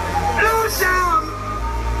 Lucian.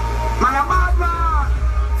 Man, a bad man.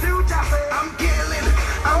 Future. I'm killing.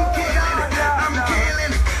 I'm killing. I'm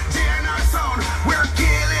killing. JNR sound. We're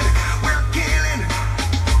killing. We're killing.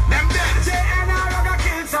 Them dead. JNR gonna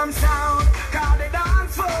kill some sound. Call the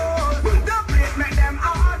dance full. The plate make them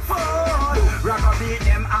awful. Rock beat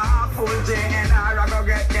them awful. JNR gonna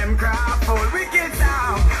get them crap full. Wicked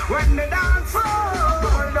sound. When the dance full.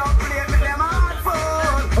 The plate make them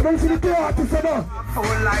awful. I don't see the two artists enough.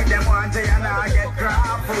 Full like them one JNR get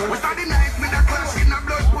crap full. We start the night with a clash in a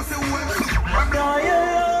blood pussy wood.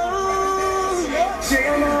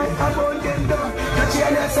 JNR about them done. The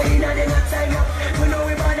JNR saying that they're not sign up. We know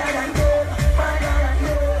we better than them. Better than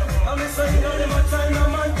them. I'm saying that they're not sign up.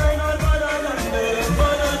 Mankind are better than them.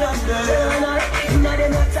 Better than them. JNR, now they're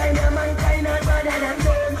not sign up. Mankind are better than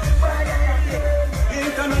them. Better than them.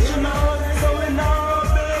 International, so we now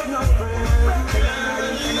beg no friend.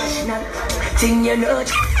 International, thing you know.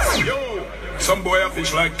 Yo, some boy a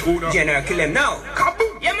fish like tuna. JNR kill him now. Kaboom!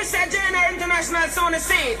 Yeah, Mr. JNR International sound the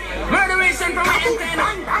same. Murderation from the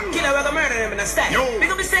internet. Killer, we're gonna murder him in a stack.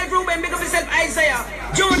 Big up yourself, Ruben. Big up yourself, Isaiah.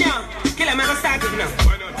 Junior. Killer, man, start it now.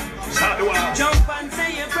 Why not? Start the war. Jump and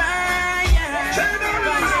say a prayer.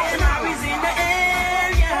 JNR is in the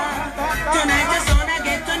area. Tonight the sun I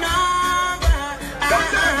get to know.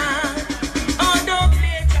 Oh, don't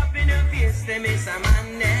play chop in your face. They miss a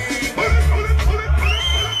man there.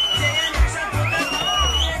 JNR shall put the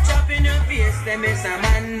chop in your face. They miss a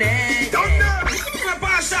man there.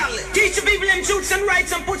 Teach the people them truths and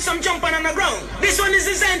rights and put some jump on the ground. This one is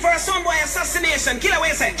designed for a sonboy assassination. Killer, what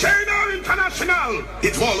you say? JNR International.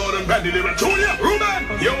 It's all on and Brandy Liver. Junior, Ruben.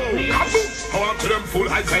 Yo, kaboom. How up to them full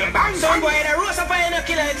Isaiah. Bang. Sonboy, the rose of fire and a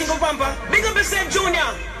killer, I think of Pampa. Big up yourself,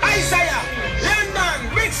 Junior. Isaiah.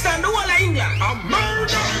 London. Brixton. The whole of India. A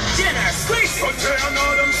murder. JNR, squeeze it. But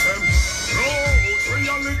JNR themselves. Roots,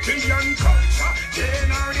 reality and culture.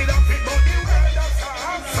 JNR did a fit, but the world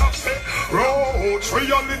of success. Roots,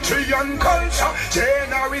 reality and culture.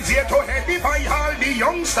 JNR is here to edify all the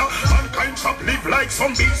youngster. Mankind stop live like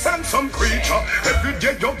some beast and some creature. Every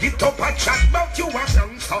day you get up and chat about you a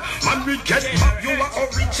youngster. Man, we get mob, you a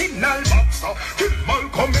original mobster. Kill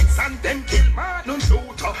Malcolm X and them kill Martin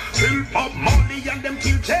Luther. Kill Bob Marley and them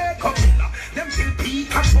kill Jacob Miller. Them kill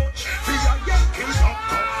Peter Butch. Free a young kill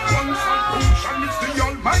doctor. One solution is the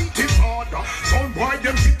Almighty Father. Some boy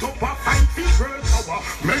them hit up a fight for world power.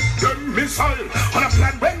 Make them missile on a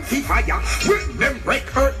plan when we fire. When them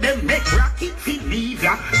break earth, them make rocket fi leave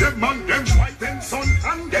ya. Them and them white, them son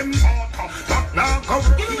and them water. But now go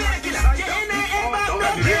Give me a killer. JNR back no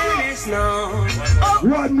realness now.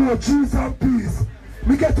 One more, choose and peace.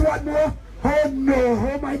 We get one more. Oh no,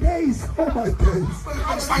 oh my days, oh my days.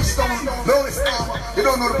 Spice Stone, Lowest Armor. You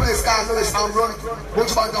don't know the place, guys, Lowest Armor running. Bunch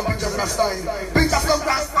of bad pictures in a style. Pictures come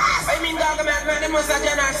fast. I mean, dog, man, they must have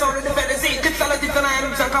JNR sound to defend the seat. Tips all the tips and I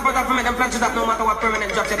am some cover that for me, them flash it up no matter what permanent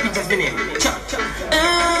drops your pictures be named. Chop, chop.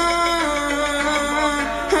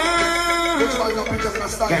 Bunch of bad pictures in a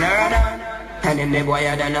style. JNR done, and them the boy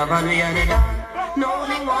are done up and we are the done. No,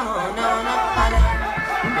 they won't, no, and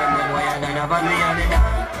them the boy are done up and we are the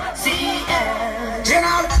done. See,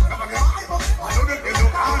 JNR.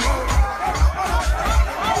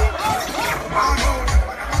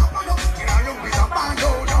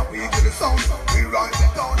 We run the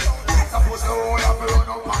town. We're supposed to hold up, run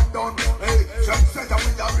up and down. Hey, just set up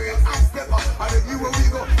with the rain and step up. And then you will we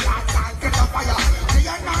go. Dance and get a fire.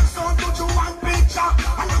 JNR sound to you one picture.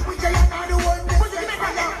 And then we JNR the one that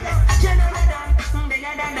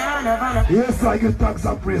Yes, I give thanks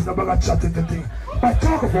and praise. I'm going to chat in the thing. But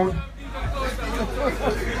talk about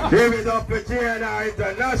Give it up for JNR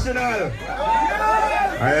International.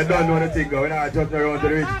 I don't know the thing, we're not judging around the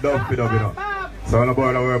rich dump it up, you know. So I'm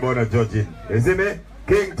about to worry about the judging. You see me?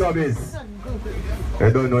 King Tubbys. I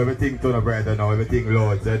don't know everything turn up right now, everything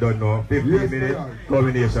loads. I don't know. 15-minute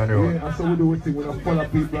combination road. Yeah, that's how we do it. We don't follow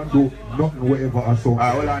people and do nothing, whatever. And so.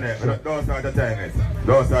 Hold on there. Don't start the time, mate.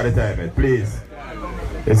 Don't start the time, mate. Please.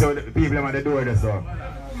 You see the people at the door there, so.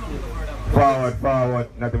 Forward.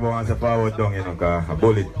 Not even want to forward down, you know, because a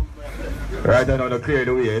bullet. Right now, to clear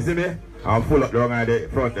the way. You see me? I'm full up the wrong at the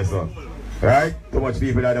front there, so. Right? Too much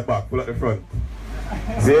people at the back. Pull up the front.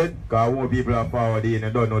 See it? Because more people are forward in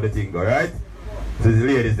and don't know the thing, alright? So the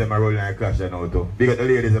ladies them are rolling like Clash now too. Because the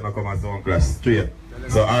ladies them are come and Soundclash straight.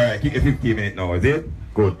 So alright, keep it 15 minutes now, is it?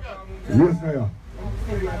 Good. Yes,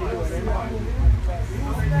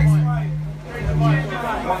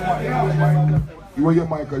 You want your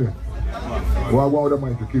mic there? Well, I want the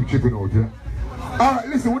mic to keep chipping out, yeah? Alright,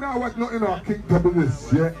 listen, we don't watch nothing on King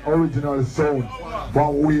Tubbys, yeah? Original sound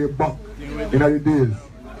from way back in the days.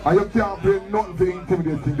 And you can't play nothing to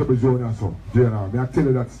intimidate King Tubbys Jr. so. JNR, may I tell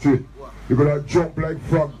you that straight. You're gonna jump like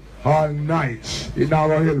frog all night. It not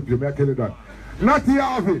gonna help you, may I tell you that. Not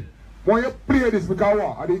Harvey. When you play this, because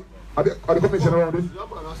what? Are the commission around this? Yeah,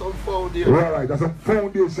 man, that's some foundation. Right, that's some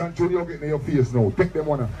foundation to you getting in your face now. Take them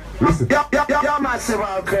on. Listen. Yeah, massive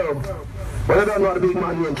club. But I don't know the big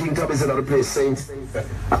man named King Tubbys in the place, Saints.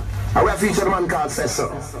 I will feature a man called Cesar.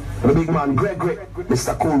 The big man, Greg,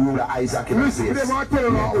 Mr. Cool Ruler Isaac in the place. Listen, they want to tell you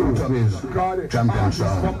about who Tubbys. Champion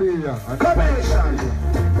sound. Combination.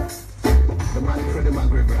 The man for the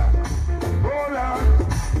McGregor. Hold on.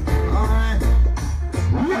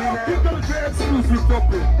 Yeah, King Tubbys say exclusive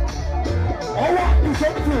topic. Oh, what? You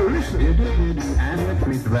come through, listen. And the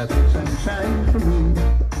sweet rapid sunshine for me.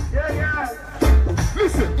 Yeah.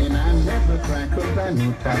 Listen. And I never crack up, I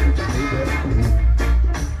need time to play that for me.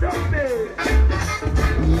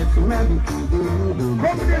 Yes,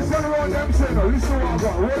 combination around them say no, listen what I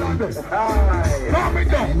got, hold on there. Calm it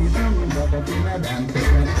down.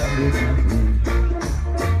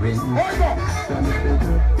 Hold on.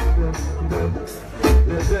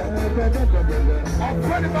 I'm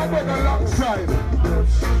ready my brother alongside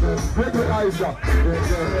Gregory Isaac.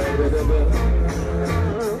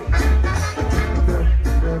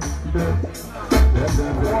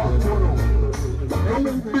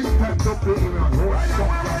 Big time to play around.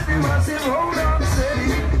 Hold on, steady.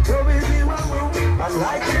 Go baby, my room. I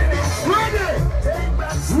like it. Ready?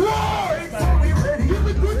 Whoa! We ready. Give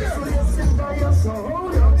it to them. So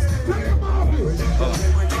hold on. Take him off it.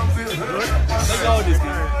 Let's go this guy.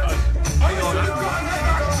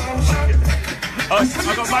 I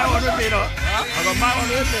got my own with me, though. I got my own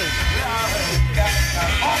with me.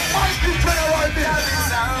 Almighty General this.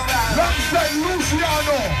 Alongside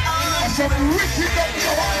Luciano. And some wicked up in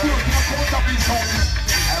our field.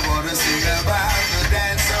 I wanna sing about the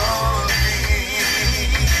dance of me.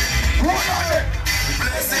 What are they?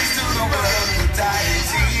 Blessings to the world, the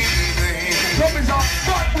tidings he brings. Tubbys are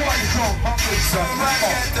bad boys, so. Someone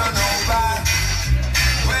get to know by.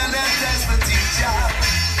 Well, then test the teacher.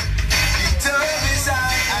 He told me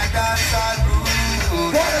side and dance all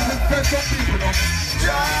rude. What is it best of people, no?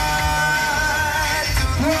 Try to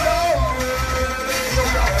know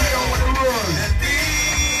the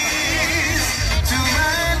things to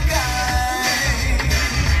mankind.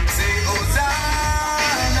 Say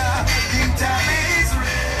Hosanna, King Tubbys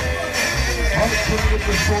reign.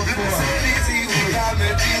 Blessed is he who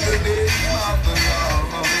cometh in the name of the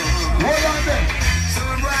Lord. What are they? So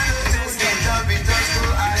brother, just King Tubbys, just go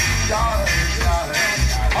and enjoy.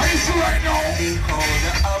 Are you sure right now? They call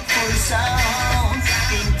the up for sound.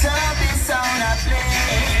 King Tubbys sound a play.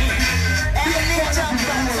 And the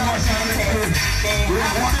champions are contest. They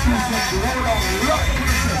have to run.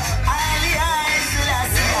 Highly high,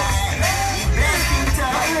 Selassie. The best King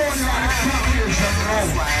Tubbys sound.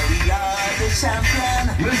 That's why we are the champion.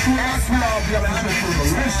 Listen, that's love, you have to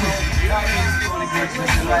listen.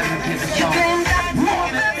 You can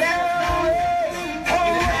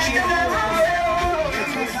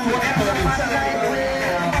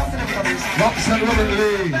Box and Robin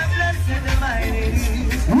Lee.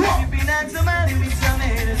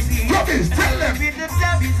 Tubbys, tell them.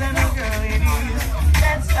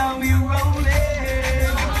 That's how we roll it.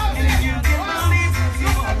 And if you can believe it,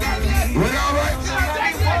 We're all right.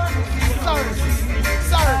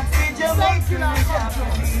 sorry.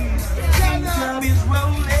 Tubbys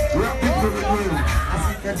rolling.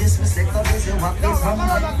 The disrespect of this and what they from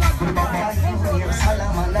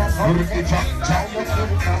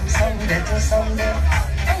someday.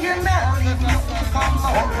 And you're now original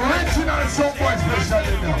soundboy special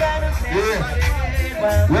now. Yeah.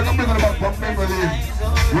 We're not bringing about from memory.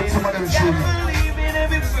 With some of them children.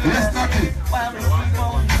 Yes, Naki.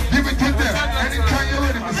 Give it to them. Anytime you're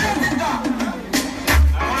ready, Mr.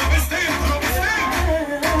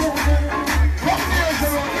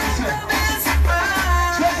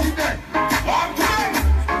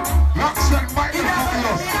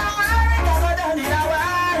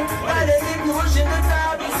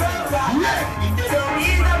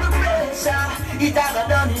 It got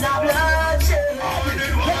done in our bloodshed.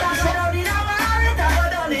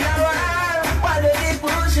 Why they keep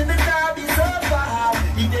pushing the Tubbys so far?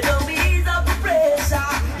 If they don't ease up the pressure,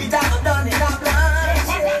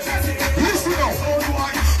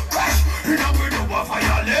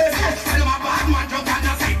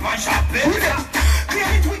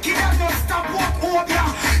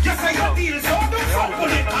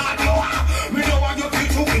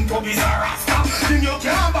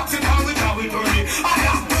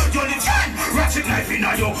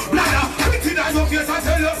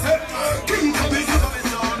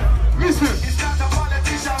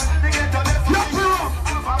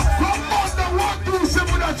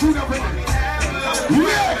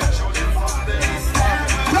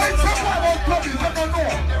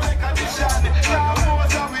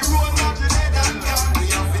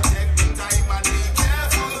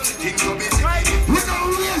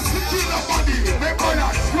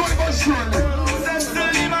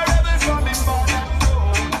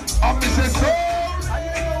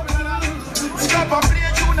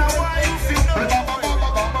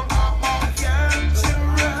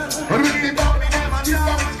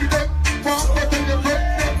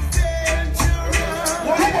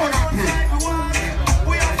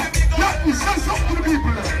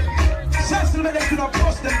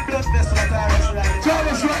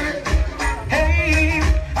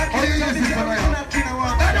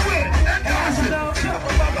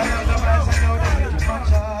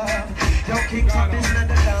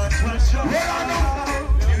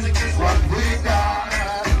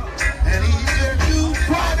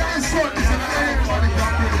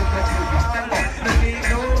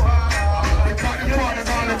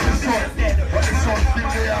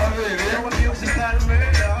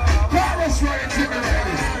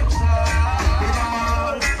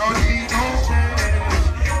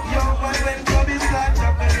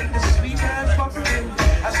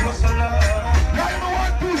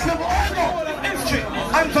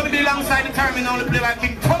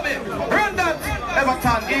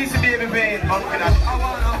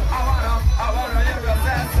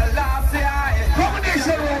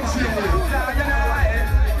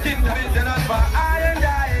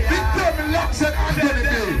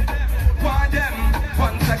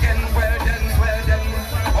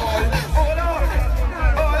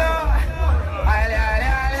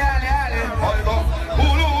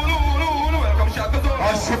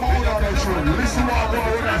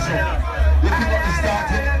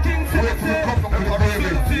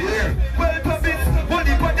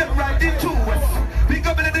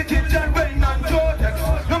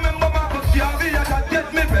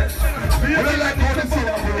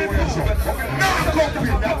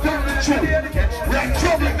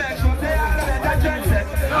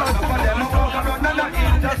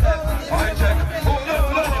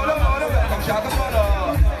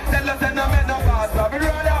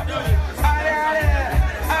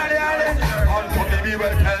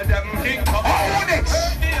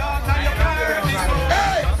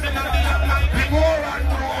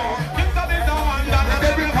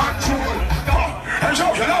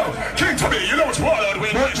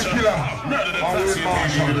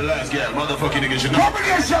 motherfucking nigga should know.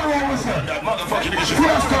 Combination roll, listen. That motherfucking nigga should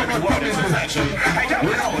know. Action. Hey, yo,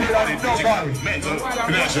 mental,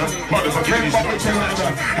 financial, motherfucking nigga should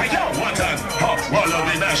know. Hey, yo, one time, one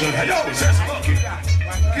lovely nation. Hey, yo, says monkey.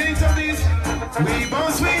 King Tubbys, we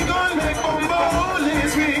bounce, we gon' make bomba holy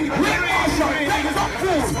swing. We ring,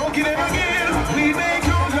 smoking them again. We make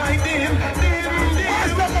you like them, dim.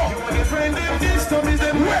 You and your friend them, this Tubbys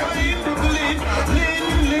them wine to the lead.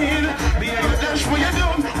 Be a dash for your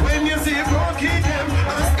dumb when you see Rocky them.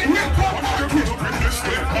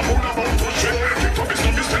 I'm about to shit. King Tubbys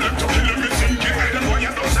don't be still to kill him, it's in game. Then when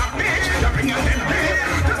you don't stop bitch, you're bringing them big.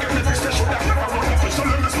 Just get the best show that never run up. So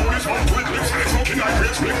let me know this one to it lips. Smoking like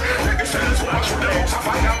great split. Take the sentence so much for the house. I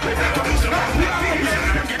find out play. Tubbys don't have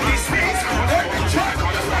to get these space.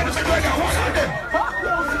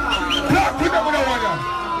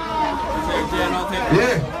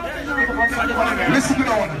 Yeah. Listen to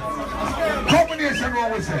the one. Combination roll,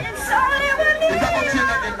 we say. It's not going to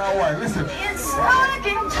change again now. Why? Listen. It's all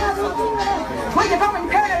trouble. When you're going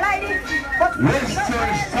to lady.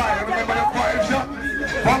 Western style. Remember the choir shop?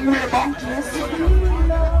 One way back.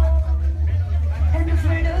 And if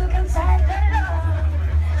we look inside the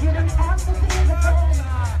love, you don't have to feel the pain.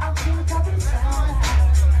 I'll keep up inside.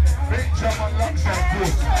 Big jump and locks and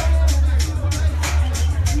boots.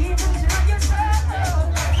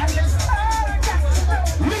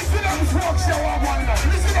 Listen up, folks, you are one now.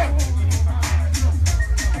 Listen up.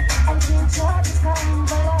 I can't talk this coming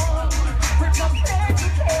below. With my friends, you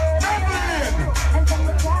care. And from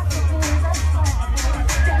the top, it is a song.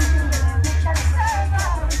 Then you know you can serve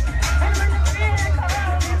us. And when the feeling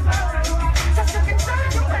comes, it's all. Just look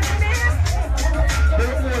inside you when it is.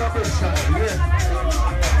 There's more of a shot, yeah.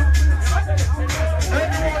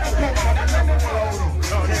 Anyone to come on, and then they will hold on.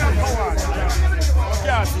 No, this is come on. I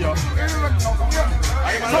can't see you.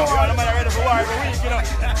 I'm ready for war every week, you know.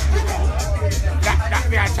 That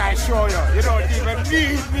me I try to show you. You don't even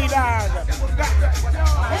need me, dog.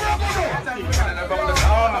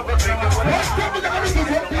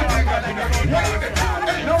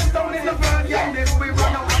 No stone in the front, yeah, this we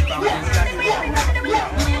run away.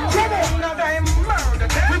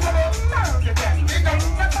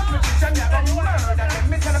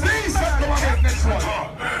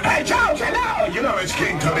 Hey, Joe, hello! You know it's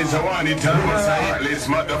King Tubbys, I want it to be list,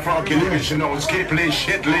 motherfucking English, you know, skip list,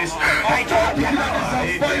 shit list. Hey, Joe, hello!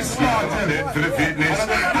 Hey, this dead to the fitness.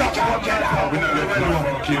 Hey, Joe, hello! We don't let no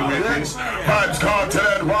fucking witness. Vibes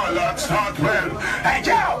cartel and warlock start well. Hey,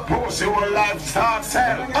 Joe! Pussy will life start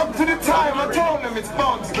sell. Up to the time I told them it's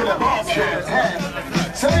bound to kill a bullshit.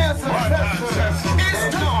 So here's success.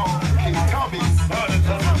 It's done. King Tubbys.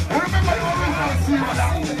 Remember the original series?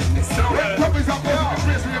 When Tubbys are going to the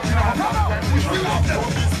place where you can have we still have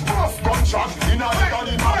Tubbys. First gunshot in our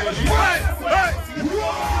body.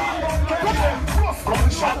 First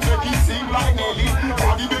gunshot make it seem like Nelly.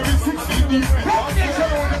 Body baby 6 feet deep.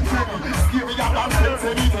 Scary and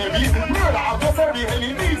heavy. Murder after every hell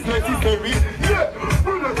these places heavy. Yeah,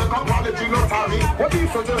 we'll not take a quality lottery. What he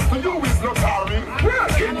suggests to you is lottery. We're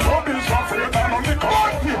King Tubbys for afraid and on the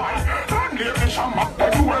coffee. And lady sham back the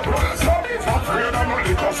duel. Tubbys for afraid and on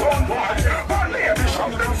the cushion boy. But lady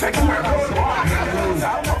sham them say duel boy.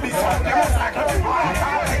 Tubbys for them was like a boy.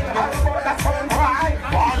 That's what boy.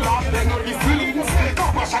 All of them know the feelings.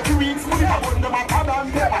 Come on, shut your wings. Put it up on the matter and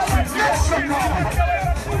never shoot. Yes, sir.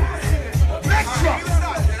 Next one.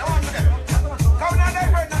 Come on, they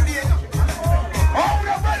burn on the edge. Oh,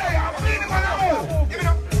 no, brother, I'm feeling one of Give it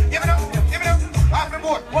up. Half the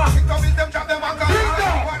boat. King Tubbys, them drop them and come.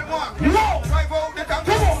 No. Drive out the tank.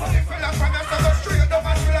 Come on. If you like from your son, straight up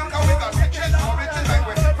and Sri Lanka with us. Riches, riches, like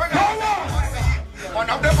with. One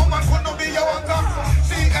of them woman could not be your anchor.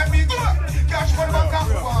 See, and me go. Cash for the bunker.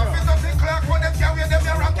 One of them clock when them carry them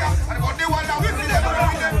your ranker. And what they want now, we see them.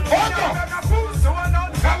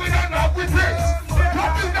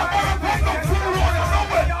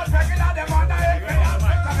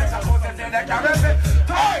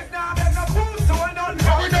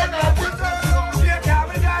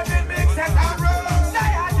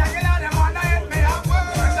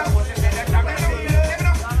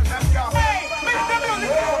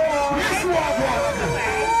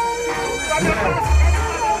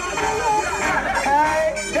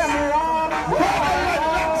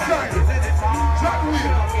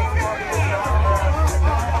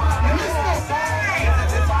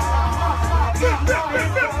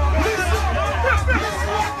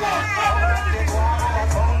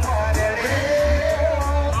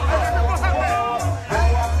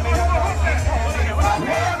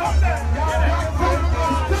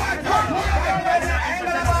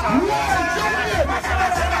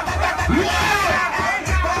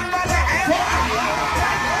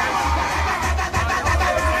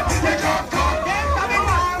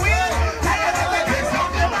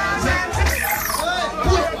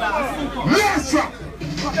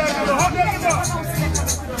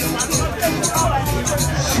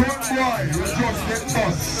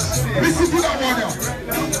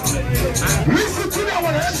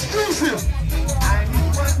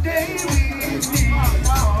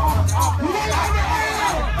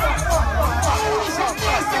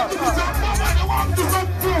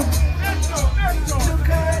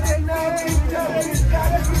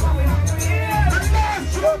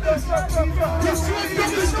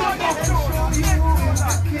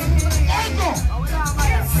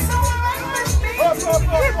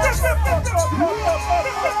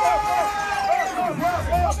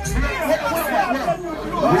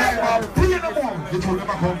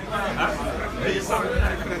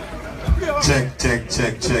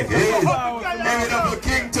 Check. Hey, double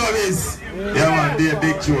King Tubbys. Yeah, man, be a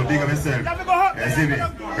big show, big of myself. You see me?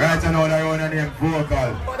 Right now, the round named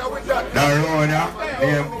Vocal. The round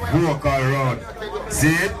named Vocal round. See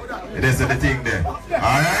it? This is the thing there.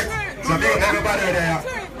 Alright? So, big everybody there.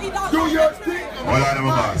 Do your thing. Hold on, my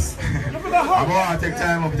boss. I'm going to take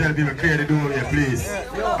time up to tell people clear the door here, please.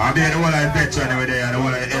 I'm being the whole of veteran over there and the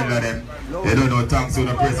whole of the end of them. They don't know thanks to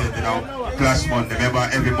the president, you know. Clash Monday, remember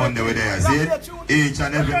every Monday we're there, see it? Each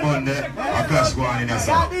and every Monday, a clash going in your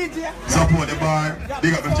song. Support the bar,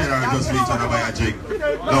 big up the children, just reach and buy a drink.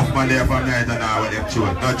 Love man there from night and now with them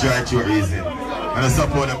children, not dry true reason. And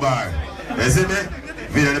support the bar. You see me?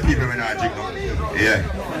 Video the people when I drink them. Yeah,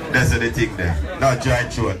 that's the thing there. Not dry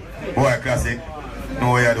true. Boy classic,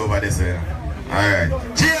 no way over this way. Alright.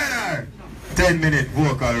 GNR! 10-minute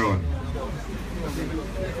vocal run.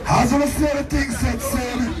 As I say the thing said,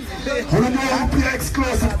 we don't know how to play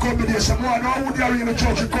exclusive combination. We don't know who they are in the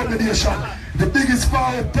church combination. The biggest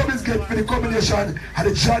power Tubbys get for the combination and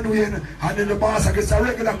the John Wayne and then the boss against a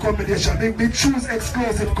regular combination. They choose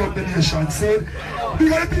exclusive combination. See?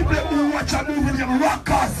 Because the people who watch a movie, them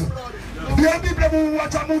rockers. The people who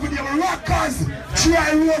watch a movie, them rockers.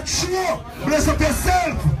 Try road show. Bless up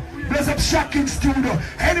yourself. Bless up Shocking Studio.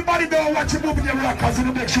 Anybody don't watch a movie, them rockers, so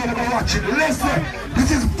make sure they go watch it. Listen,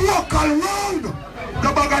 this is vocal round.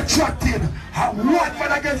 The bag of chatting. One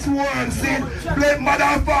man against the world, see? Blame mother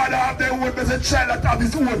and father have their own, there's a child that have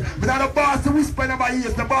his own. But now the boss to whisper in my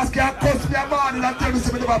ears, the boss can't cuss me a morning and tell me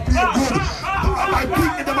something about play good. I might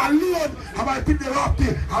pick them alone, I might pick them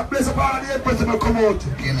happy, and bless up all of the empress will come out.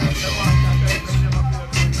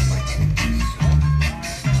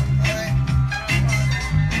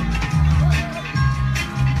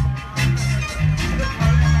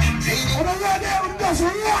 And I'm right there with us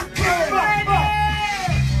rocking.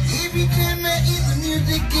 Every time I hear the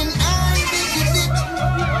music and I make it.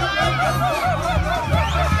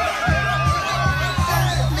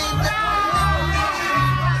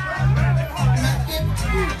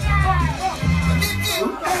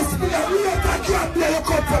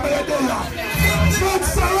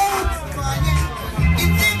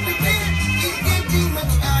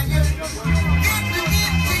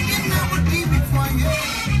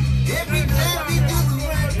 Every time we do the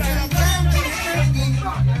work, sometimes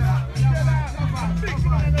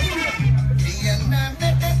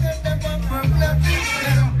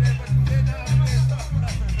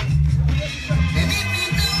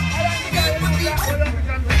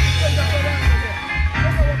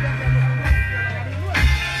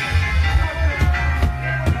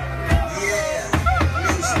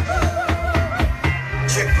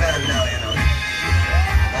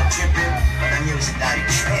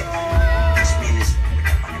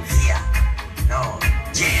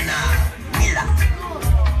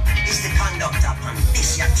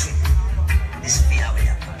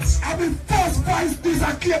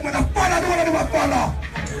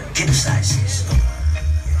Criticizes.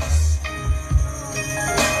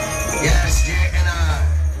 Yes, JNR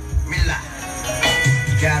Miller.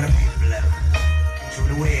 Gather people through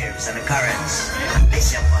the waves and the currents.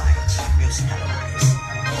 This your vibes, musical vibes.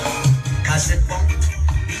 Cause it won't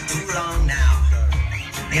be too long now.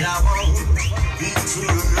 It won't be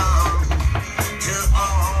too long till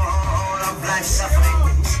all of life's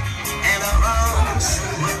sufferings and our wrongs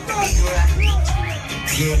will be right.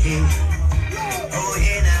 Yeah. Oh,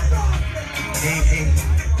 hey now, hey, hey.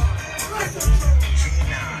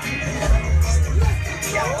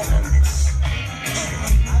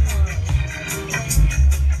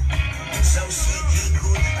 So seek ye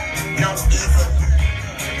good, not evil.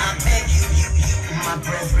 I beg you, my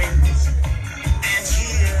brethren. And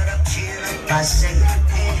cheer up, I say,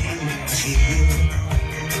 hey, cheer.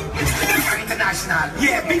 International,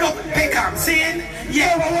 yeah, big up, big up, seeing?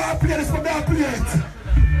 Yeah, I want to play this, but I play it.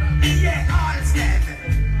 Yeah, all dead.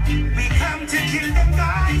 We come to kill them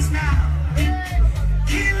guys now.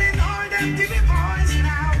 Killing all them TV boys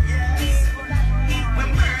now, yes. We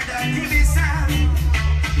murder TV sound.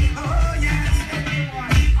 Oh yes.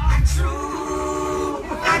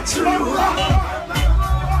 A true.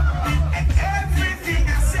 And everything I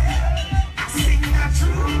say, I sing a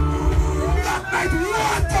true. Not like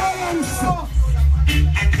waters.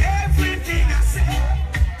 And everything I say,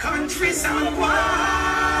 country sound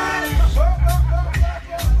wild.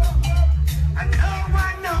 And no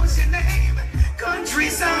one knows your name, country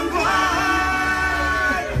sound wild.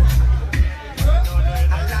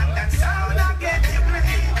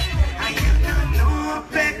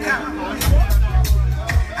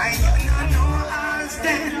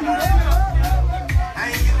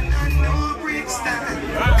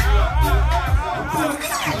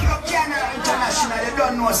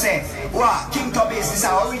 know say, what? King Tubbys is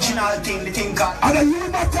our original thing, the thing called. And the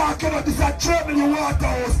Yuma talk, you know, this is a trouble in the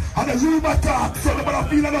Waterhouse. And the Yuma talk, so the man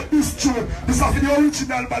feel that this true. This is the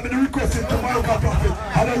original, but the requesting to my prophet.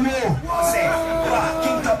 And the you say, what?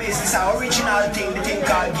 King Tubbys is our original thing, the thing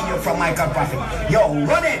called give you from Michael Prophet. Yo,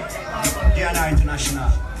 run it! JNR International.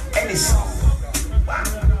 Any song. Wow.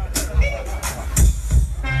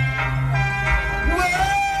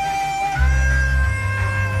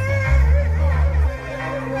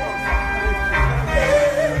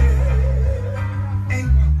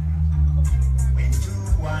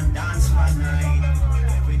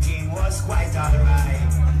 Quite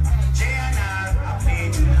alright. JNR, I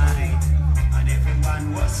played tonight, and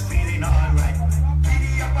everyone was feeling alright.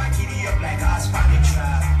 Giddy up like a Spanish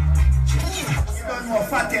trap. You don't know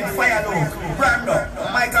Fathead Fire Look, Brando,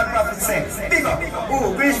 Michael Prophet said, big up.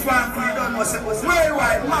 Oh, Grace Frank, you don't know, it was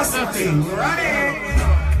worldwide, massive thing, running.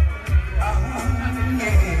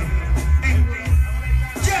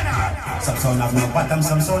 Some sound have no bottom,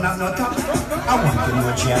 some sound have no top. I want to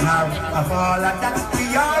know JNR of all of that.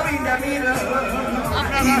 We are in the middle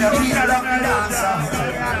of the dance.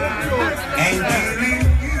 And killing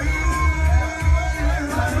you.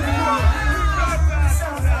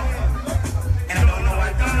 And I don't know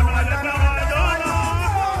what,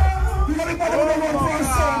 we got the run from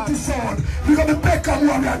sound to sound. We got the Beckham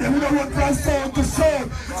warrior there. We don't run from sound to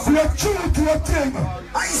sound. We are true to a thing.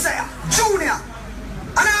 Isaiah, Junior.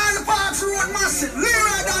 And all the parts run massive.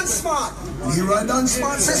 Leroy done smart. Leroy done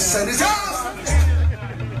smart says send it off.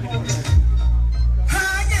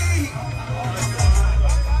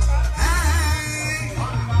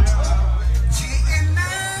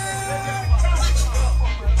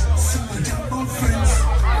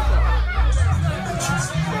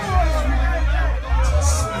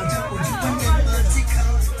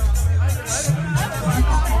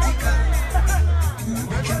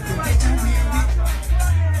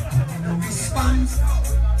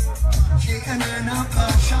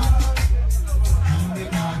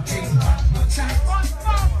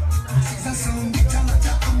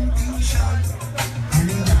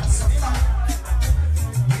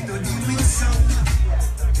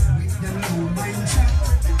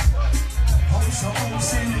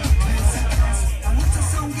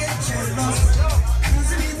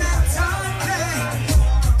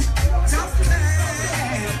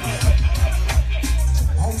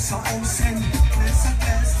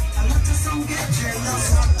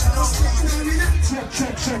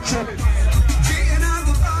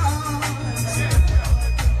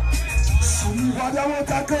 Somebody I want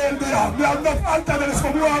a girl there. We have enough antennas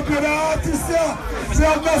for more pure artists here. We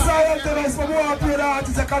have enough antennas for more pure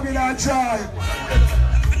artists that come in and try.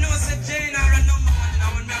 I know it's a JNR and number one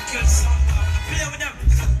now when I kill somebody. I play with them.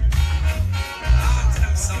 I tell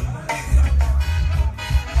them something.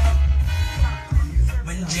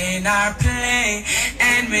 When JNR play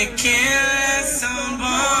and we kill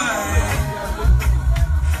someone,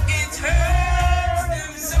 it hurts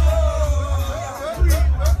them so.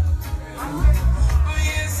 Oh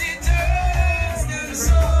yes, it hurts them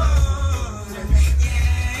so.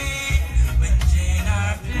 Yeah, when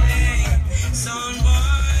JNR play, some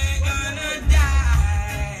boy gonna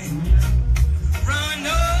die. Run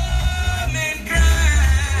home and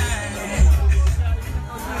cry.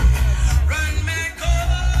 Run back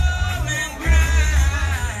home and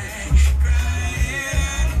cry,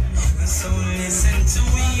 crying. So listen to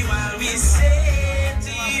me while we say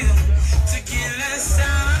to you, to kill a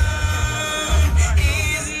sound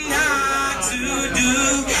is not to do.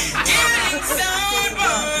 Killing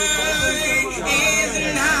someone is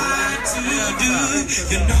not to do.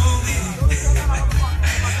 You know it.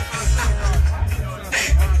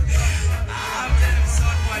 I'm telling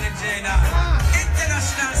someone in JNR.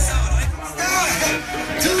 International sound.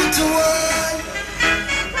 2 to 1.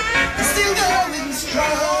 Still going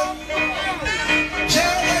strong.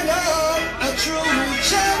 JNR, a true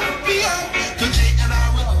champion. To JNR,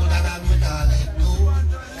 we're older than we not let go.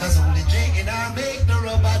 Cause only JNR make the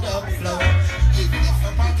rubber duck flow. Even if a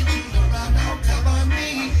pocket you don't run out, come on me.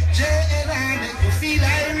 JNR make me feel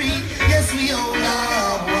irate. Yes, we all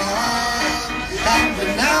are one. And we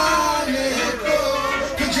not let go.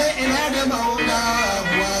 To JNR, them all are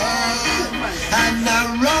one. And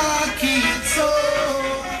I'm rocking.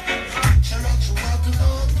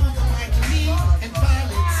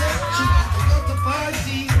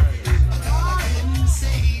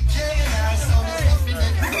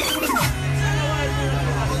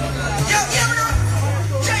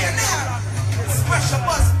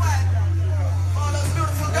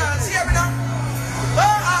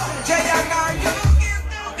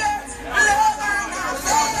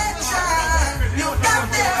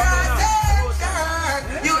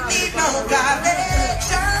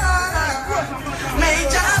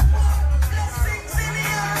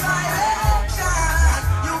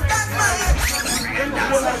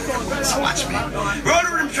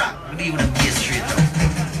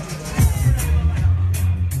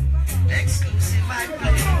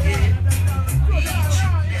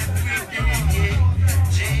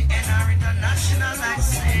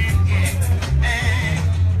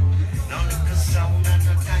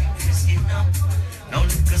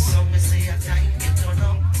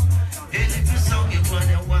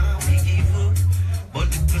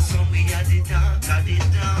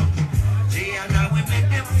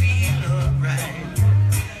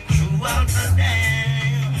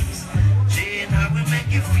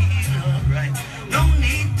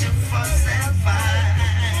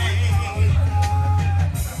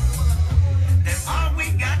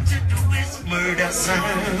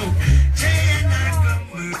 sound.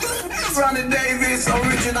 Ronnie Davis,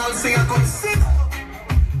 original singer, could sing.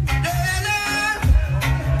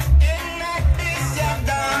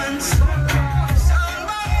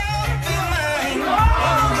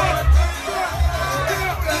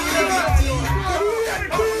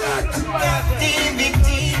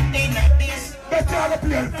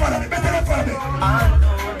 Follow me, better follow me. I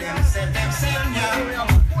know them said yeah.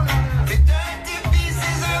 The dirty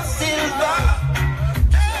pieces of silver,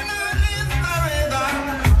 turn on live forever.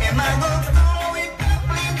 Am I gonna throw it up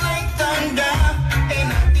like thunder? In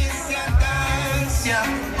this dance, yeah.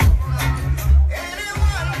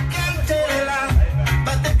 Anyone can tell her,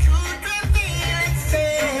 but the truth reveal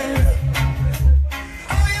itself.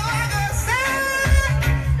 Oh, you are gonna say,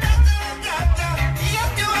 you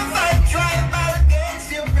have to fight tribal against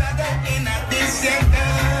your brother in a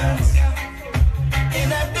distance.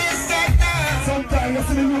 In a distance. Sometimes you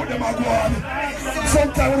see the youth them a go on.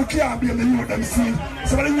 Sometimes we can't blame the youth them see.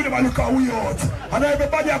 Some of the youth them a look how we out. And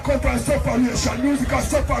everybody a come from separation, musical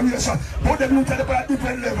separation. But them youth are at a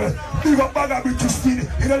different level. Big up bag of British still.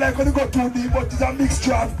 You know like when you go too deep, but it's a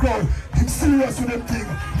mixture of crowd. Him serious with them thing.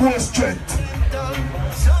 More strength.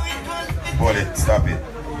 Hold it, stop it.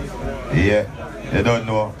 Yeah, you don't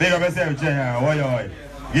know. Big up yourself, General. Oi.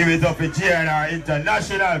 Give it up for GNR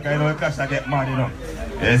International, because you know the clash I get mad, you know.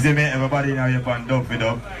 You see me, everybody now here on dub for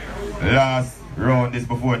dub. Last round, this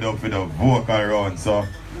before dub for dub, vocal round. So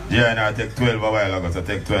GNR take 12 a while ago, so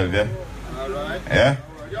take 12, yeah? Alright. Yeah?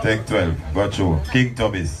 Take 12, go through. King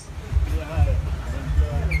Tubbys.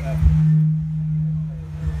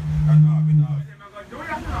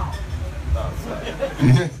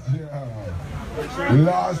 Yes, yeah. The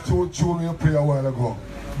last two tunes you play a while ago.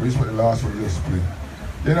 Which was the last one you just play.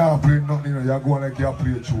 You don't play nothing, you know. You're going like you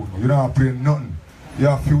play a tune. You don't play nothing. You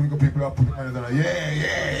have a few people that put their hands on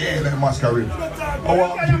yeah, like masquerade. Oh, what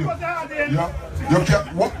happened to you? Yeah? You can't,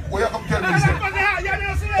 what you come tell me?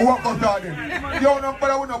 What come down then? You don't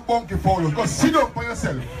bother with no bunky for you. Go sit down for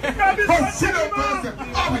yourself. Go sit down for yourself.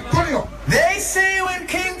 I'm telling you. They say when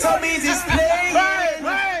King Tubbys is playing,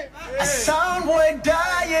 a sound boy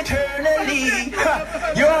die eternally.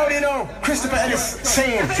 You already know Christopher Ellis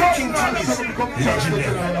saying King Tubbys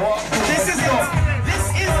legendary. This is it. This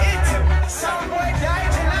is it. Sound boy die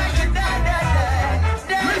tonight. You die.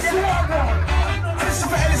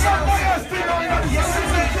 Christopher Ellis.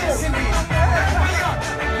 Yes, indeed.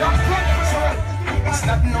 It's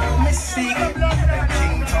not no mistake.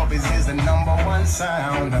 King Tubbys is the #1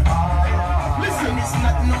 sound. Listen, it's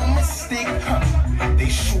not no mistake. They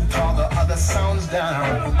shoot all the other sounds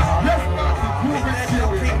down.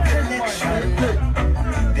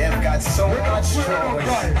 They've got so much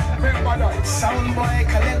choice. Sound boy,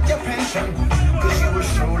 collect your pension, cause you will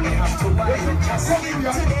surely have to buy it. Just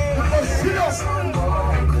give today.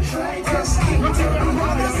 Try just keep to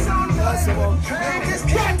try just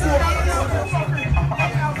keep to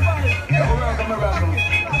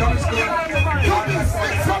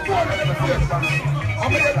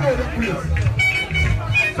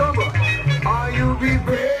Are you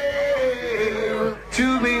prepared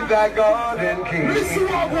to be that golden king?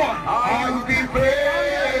 Are you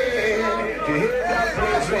prepared to hear that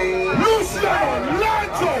praise ring?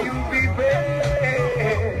 Are you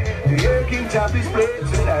prepared to hear King Tubbys play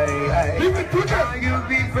tonight? Are you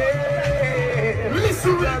prepared?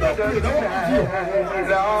 Listen to that tonight.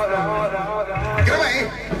 Get away!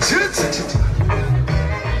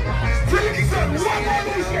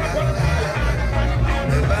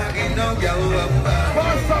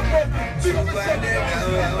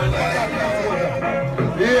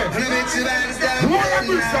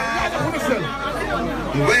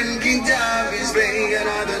 When King Tubbys play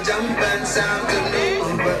another jump and sound to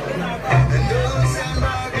move, and those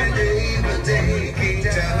sound can even take King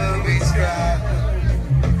Tubbys cry,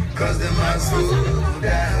 cause they must move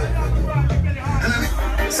down.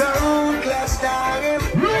 Soundclash time,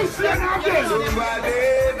 so by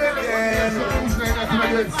day again,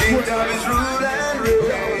 King Tubbys rule and reign.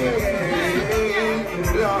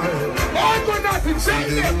 See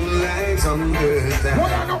the moonlight on the time.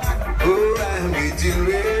 Oh, I'm getting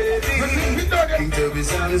ready. King Tubbys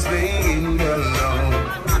sound is playing along,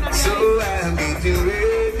 so I'm getting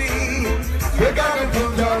ready. We gotta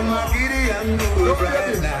put down my giddy and move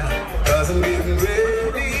right now, cause I'm getting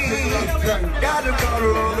ready. Gotta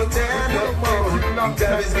cover all the time. King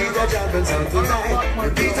Tubbys beat the jumping sound tonight.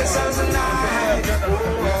 Repeat the sounds tonight.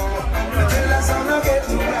 Until that sound I get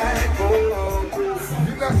to right.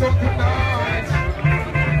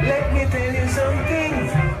 Let me tell you something.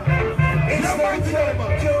 It's not a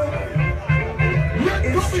joke.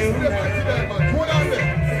 It's true.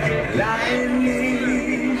 Lying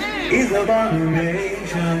is a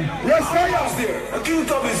abomination. Yes, sir. A King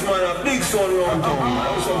Tubbys, man, a big son around town.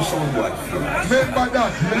 That's some boy. Remember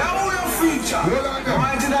that. Now we are feature. Hold on there.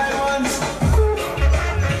 Mighty Diamonds.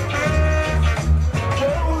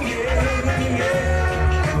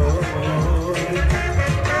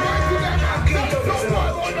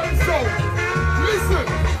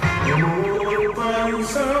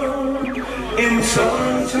 In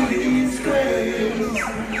such a disgrace,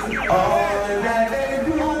 all that they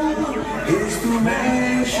do is to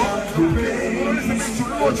mention the praise.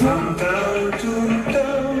 From town to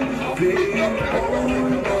town, play all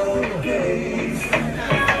the days.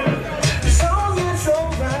 The song is so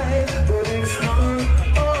right, but it's not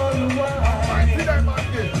all the while.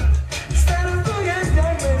 Stand up for your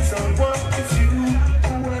diamonds on what it's you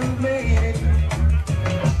who have made it.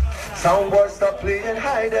 Soundboy, stop playing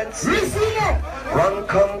hide and seek. Run,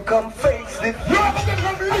 come, face the feet.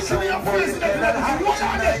 Soundboy, cannot hide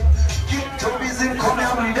tonight. King Tubbys in come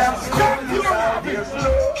here with that skull.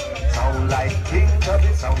 Sound like King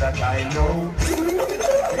Tubbys, sound that I know.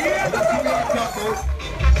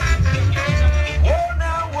 Whoa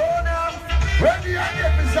now. Ready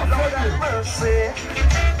and Lord have mercy.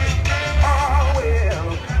 Oh well.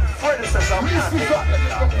 Freddy says I'm not.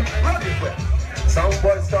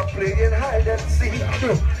 Soundboy, stop playing hide and seek.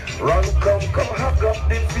 Run, come, hug up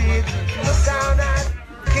the feet. The sound that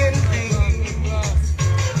can be.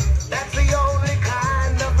 That's the only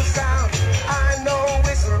kind of a sound I know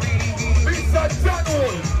is real.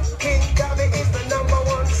 King Tubby is the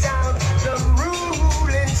 #1 sound, the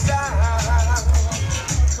ruling sound.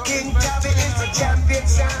 King Tubby is the champion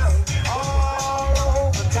sound all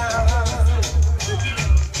over town.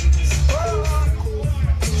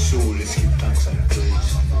 So let's give thanks and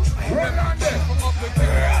praise. Hold on there.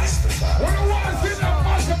 What do I see that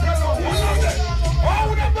massacre? Oh,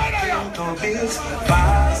 the better you. Tubbys,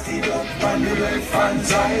 pass it up on the left hand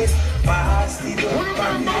side. Pass it up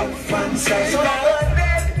on the left hand side. So now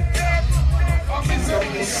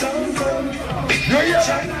the sun come.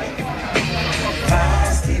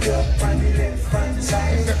 Pass it up on the left hand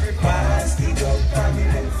side. Pass it up on the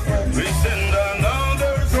left hand side. We send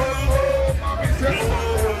another song.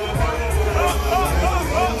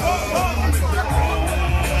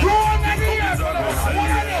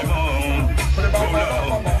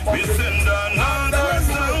 We send another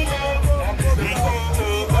song.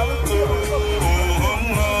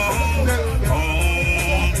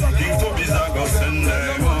 King Tubbys are gonna send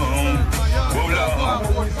them home.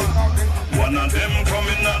 One of them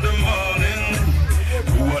coming at the morning,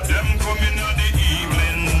 two of them coming at the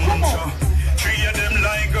evening. Three of them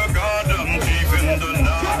like a garden thief in the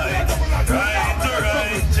night. Right,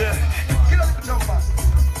 yeah.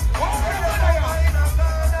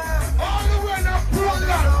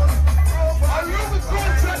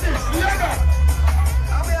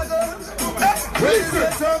 Listen,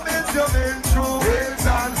 Tubbys, you've been through hills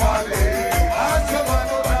and valleys. Ask your man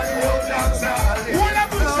over the old dance alley. What a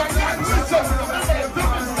good song, man. Listen.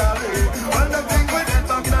 When the thing with the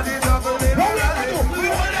top, now the double in the alley.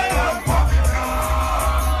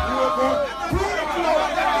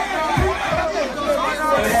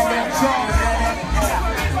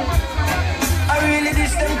 I really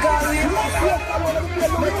dish them call me.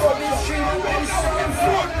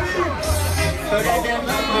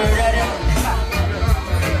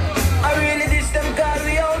 I really dish them call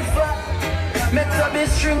we out for. Make Tubbys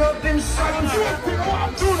string up him sound.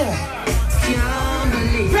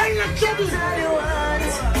 Can't believe all you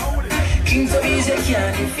want. King Tubbys you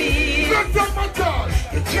can't defeat.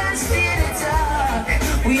 You can't stay the talk.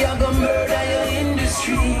 We are gonna murder your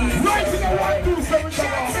industry. That's all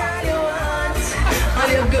you want. All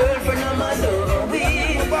your girlfriend on my door.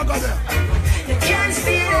 You can't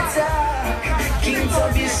stay the talk. King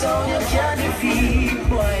Tubbys song you can't defeat,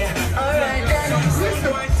 boy. Alright then.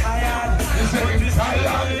 We're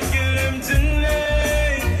tired. Kill him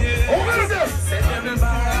tonight. Yeah. Set them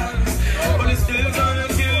back, but it's still gonna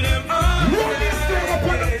kill them all.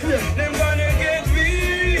 Them gonna get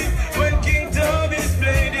weak when King Tubbys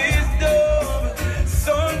play this dub.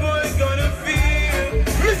 Soundboy's gonna feel.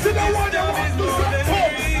 Listen, I want you to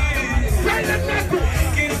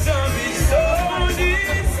King Tubbys sound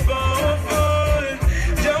is powerful.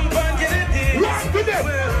 Jump and get it in.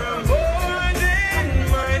 We're born in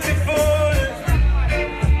mighty full.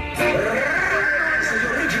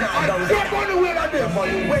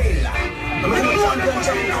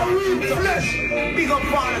 Big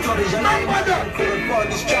up all the television. Couldn't find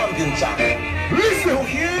this championship. Listen.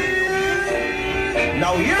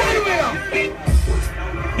 Now here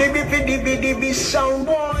the sound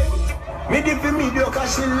boy. Me the mediocre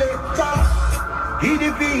selector. He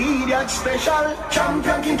defeat that special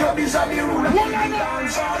champion King Tubbys and the ruler. One of the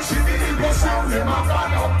dancers, she did the sound, them a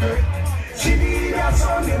fan up there. She did that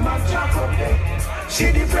sound, them a jack up there.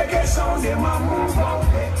 She did reggae sound, them a move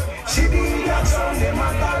out there. She did that sound, them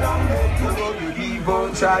a along there. You keep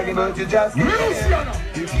on trying, but you just can't win.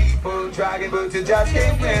 You keep on trying, but you just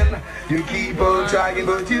can't win. You keep on trying,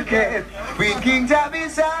 but you can't. When King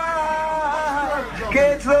Tubbys out,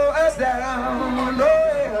 can't slow us down. No,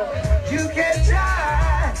 you can't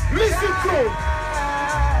try. Listen to it.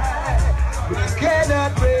 You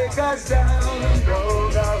cannot break us down. No,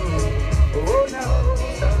 no. Oh no,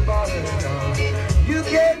 somebody no. You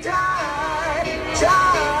can't die.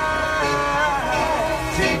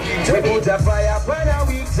 We put a fire upon a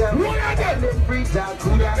weak sound. And then free down,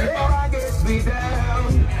 could I never get me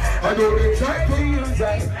down. I know they try to use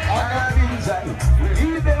I have inside. We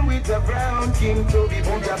leave them with a brown King Tubbys.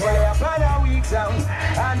 Put a fire upon a weak sound.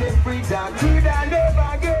 And then free down, could I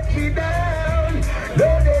never get me down.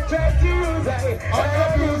 No, they try to use I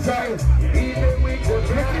have inside. Even with the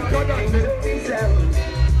brown King Tubbys sound.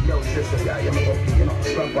 Yo, sister, yeah, you're not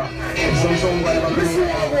strong back. Some whatever. Listen,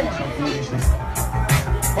 hold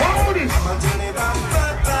it!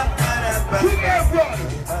 King Ebron!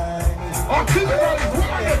 Oh, King Ebron is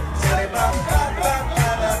running!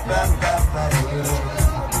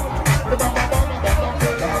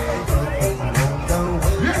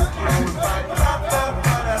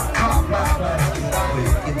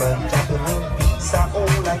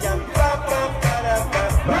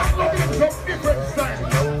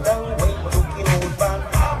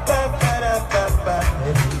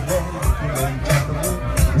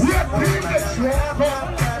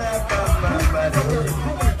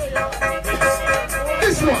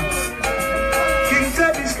 This one, King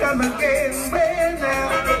Tubbys come again, well now.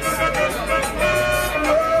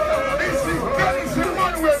 This is the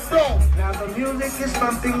one we're from. Now the music is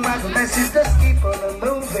pumping, but the message just keep on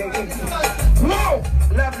moving. Whoa!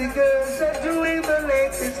 Lovely girls are doing the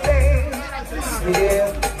latest dance.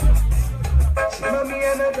 Yeah. See mommy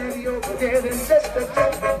and her daddy over there in just a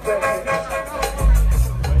jumping place.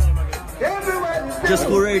 Just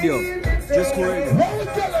for radio. Just for radio.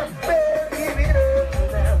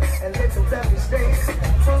 And let the devil stay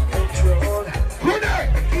full control. Good night.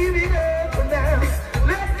 Give it up now.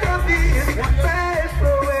 Let the beat fast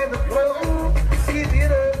flow and the flow. Give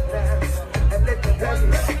it up now. And let the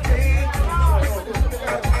devil stay control.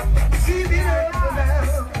 Give it up now.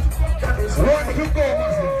 One to go,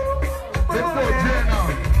 let's go, Jenna.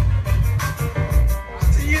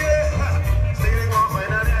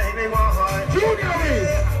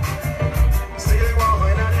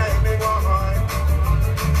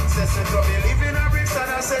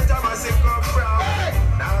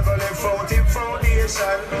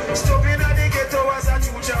 Stopping at the ghetto as a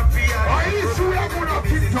true champion.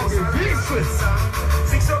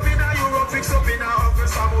 Fix up in a Europe, fix up in a Uncle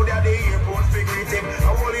Samu, they're the airport, figure him. I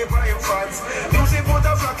won't leave by him fans. Music put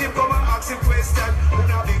a flock him, come and ask him question.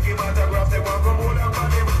 When I big him autograph, they want come hold up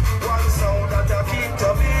on him. One sound that a King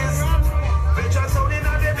Tubbys. Veteran sound in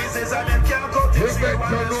the business and them can't cut it. See one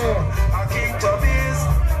sound, a King Tubbys.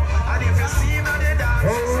 And if you see him at the dance,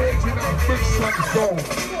 original fiction song.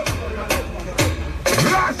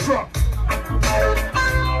 Last rock.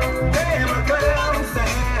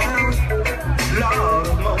 Lord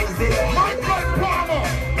of Moses. Michael Palmer.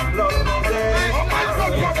 Lord of Moses. Oh,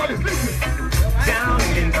 Michael Palmer, listen. Down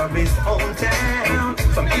in Tubbys' hometown.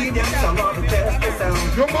 Some idiots some of the best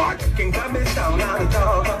sound. You mark? King Tubbys down on the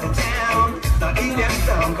top of the town. Now idiots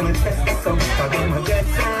sound come and test the sound. Cause them a dead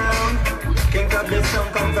sound. King Tubbys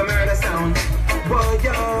sound come from murder sound. Boy,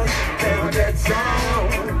 yo, them a dead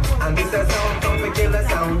sound. And this a sound come to kill a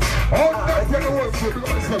sound. All that when the work for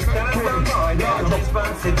that's some boy, they're just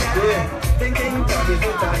fancy down. Thinking Tubbys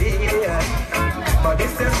is a idiot. But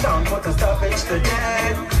this is sound put a stoppage to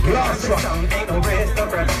death. Last one. Sound ain't no waste of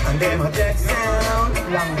breath. And them a dead sound.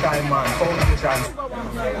 Long time man, hold the chance.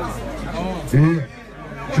 Yeah.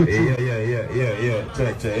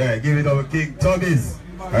 Check. Yeah, give it over King Tubbys.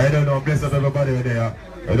 I don't know, bless up everybody there.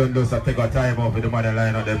 I don't just take a time off with the mother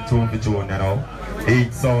line on them tune for tune, you know.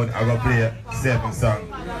 Each sound I go play 7 songs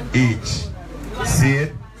each. See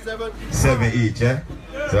it? 7 each, yeah?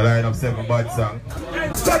 So line up 7 bad songs.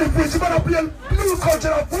 Study preach, you better play blue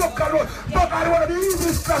culture and vocal road. But I want the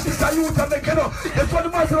easiest classes that you can make, you know. That's what the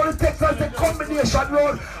master only takes as the combination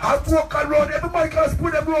road and vocal road. Everybody can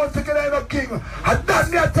put them roads together in a king. And that's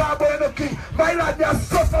me a talk about in a king. My lad, they are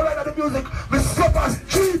suffer right at the music. We suffer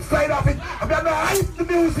street side of it. I mean, I'm not hype the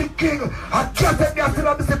music king. I just think they are still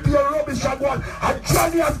on the pure rubbish and one. And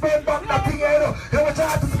Johnny has been back that thing here, you know. You know which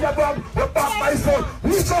artist in the band? We're back my soul.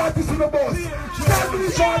 Which artist in the boss? Tell me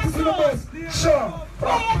which artist in the boss. Sure.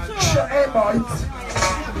 Sure, hey, mate.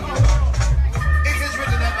 It is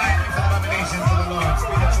written that life is an abomination to the Lord.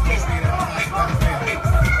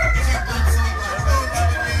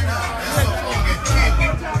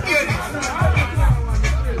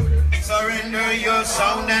 Surrender your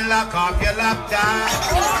sound and lock off your laptop.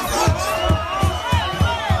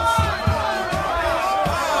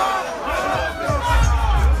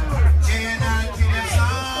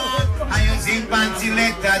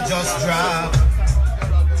 Selector just drop.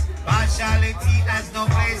 Partiality has no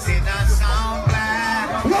place in a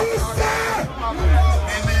Soundclash.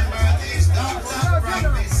 Remember this doctor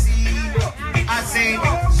prophecy. I say,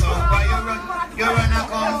 so why you run a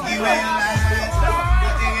come give a life.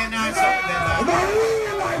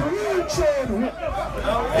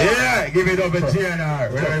 Yeah, give it up a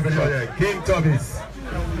GNR. Wherever you're there. King Tubbys.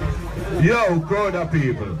 Yo, crowd of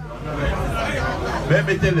people. Let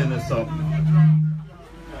me tell you something.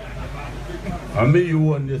 And me, you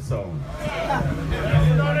won this song.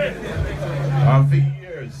 And for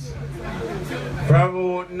years, from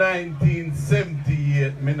about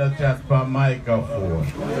 1978, me not chat for microphone.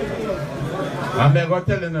 And me go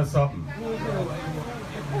telling you something.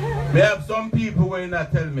 Me have some people when they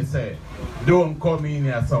tell me say, don't come in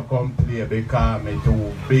here so come play because me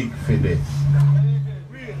too big for this.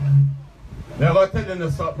 Me go telling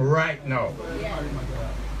you something right now.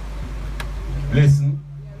 Listen.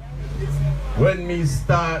 When me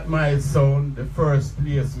start my sound, the first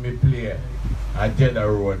place me play at Jeddah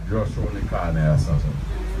Road, just around the corner or something.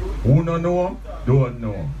 Who don't know? Don't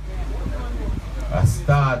know. I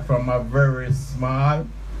start from a very small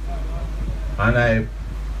and I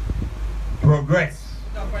progress.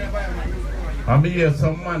 I hear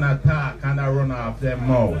some man attack and I run off their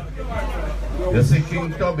mouth. You see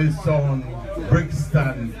King Tubbys sound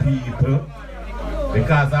Brixton people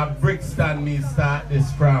because at Brixton me start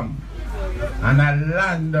this from. And I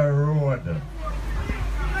land the road.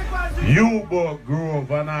 U-Boat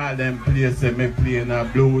Grove and all them places me playing a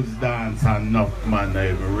blues dance and enough man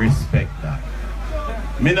I respect that.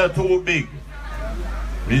 Me not too big.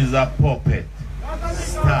 Me's a puppet.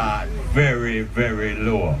 Start very, very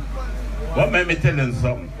low. But let me tell you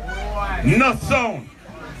something. No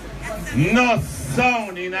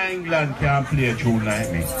sound in England can play a tune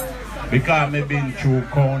like me. Because me been through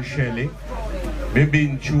Count Shelley. Me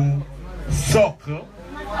been through Sucker,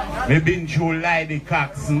 me been through Lady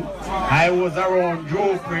Coxon. I was around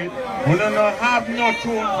Joe Creed. We don't have no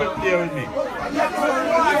tune to play with me.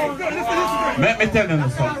 Let me tell you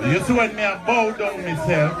something. You see when me I bow down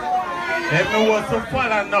myself, if me was to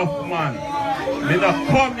fall enough man, me not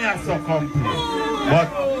come here so complete. But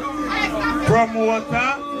from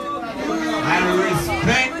water, I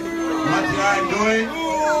respect what you are doing.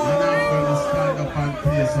 And I'm going to stand up and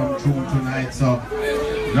play some tune tonight, so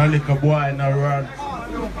no little boy no run.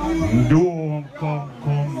 Don't come,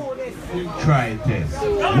 try test.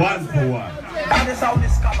 1 for 1. And this how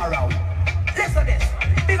this come around. Listen to this.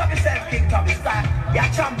 Big up yourself, King Tubbys. You're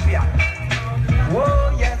champion.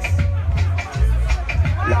 Whoa, yes.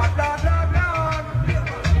 Lord, Lord, Lord, Lord.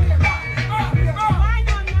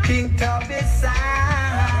 King Tubbys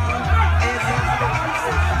sound is a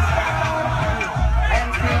dancing sound.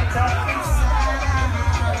 And King Tubbys sound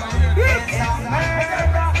is a murder.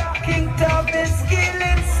 King Tubbys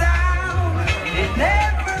killing sound in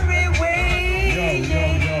every way.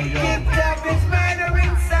 King Tubbys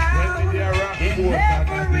murdering sound in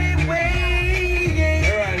every way.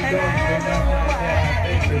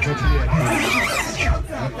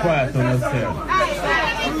 Quiet on yourself.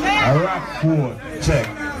 A Rockport, check.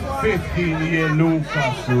 15-year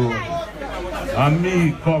Lucas Road. And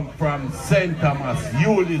me come from St. Thomas,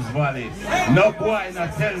 Yulis Valley. No boy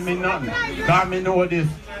not tell me nothing. Cause me know this.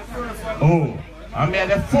 Oh, I mean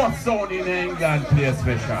the first sound in England play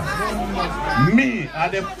special. Me are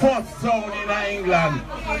the first sound in England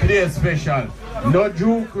play special. No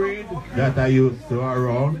Drew Creed that I used to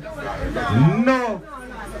around. No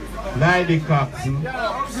Lady Coxon.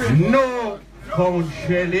 No Count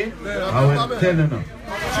Shelley. I will tell you now.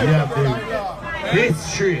 You have the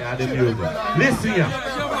history of the music. Listen here.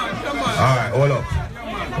 Alright, hold up.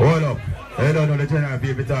 Hold up. I don't know the general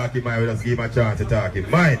people talking, man. We just give him a chance to talk him.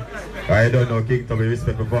 Mine. I don't know King Tubby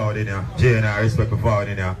respect me forward in here. JNR respect me forward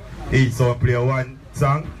in here. Each song play one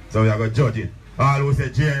song, so we are going to judge it. All who say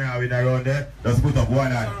JNR win around there, just put up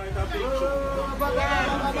one hand.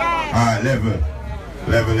 Alright, level.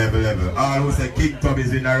 All who say King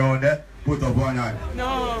Tubbys win around there, put up one hand.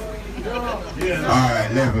 No.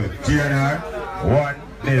 Alright, level. JNR,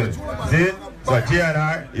 1-0. See it? So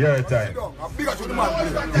JNR, your time. Yo,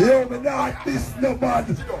 me not this no man.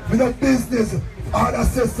 Me not business. All I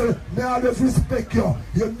say, sir, me always respect you.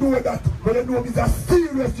 You know that, but you know me is a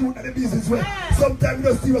serious youth in the business way. Sometimes you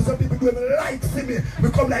don't see what some people do, me like see me. Me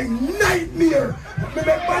come like nightmare. Me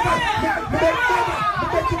make mother, me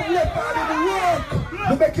make him left all in the work.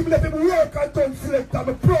 Me make him let him work and turn selector.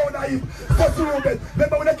 Me proud of him. Such a Ruben.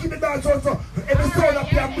 Remember when I keep the dance also, every sound up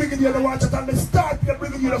here I'm bringing you the watch it and the start here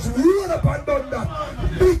bringing you just run up and done that.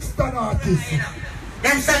 Big star artist.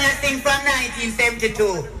 Them song I sing from 1972.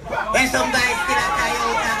 When some guys still a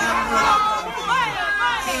Toyota and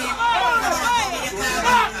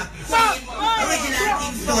original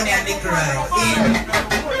King Stone and the cry.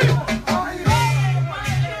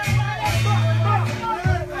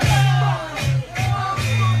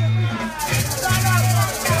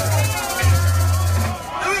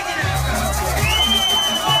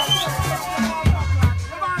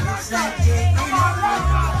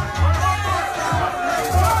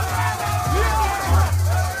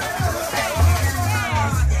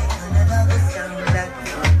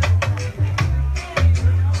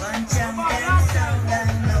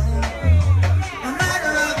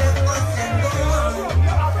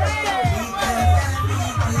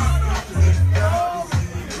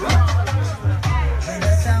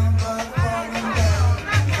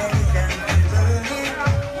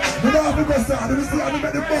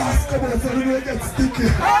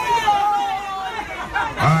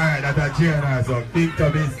 Alright, that's a JNR song. King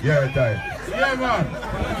Tubbys, your time. Yeah, man.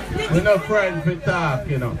 We're not friends for talk,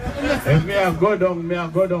 you know. If me a go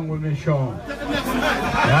down with me show.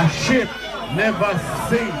 A ship never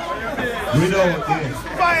sink without this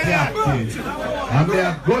captain. And me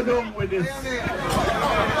a go down with this.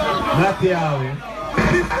 Not Yahweh.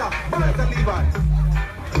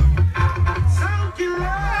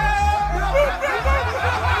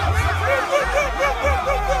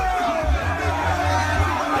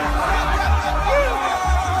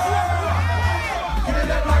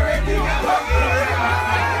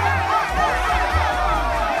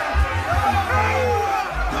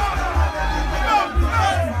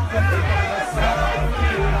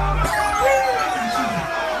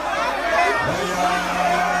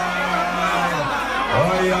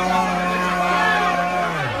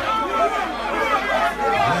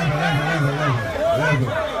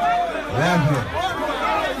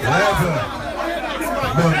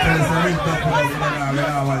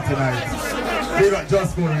 Tonight. Big up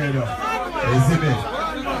Just Go Radio. You see me?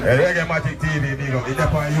 Reggae Matic TV, big up. It's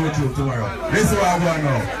up on YouTube tomorrow. Listen what I'm going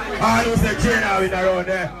now. All who say JNR win around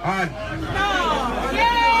there, and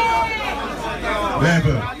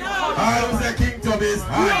level. All who say King Tubbys,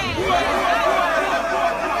 and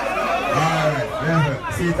alright, level.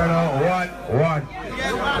 See it now, 1-1.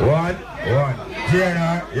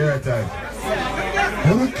 JNR, your time.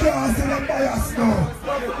 We can't see the bias now.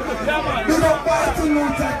 We don't Martin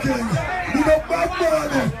Luther King. We don't Bob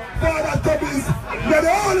Marley. Father Tubbys. They're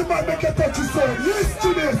the only man that can touch his soul.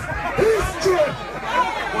 History this. History.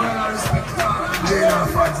 Well, I respect JNR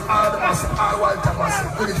fans. All the massive, all Walter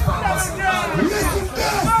massive, village farmers. Listen to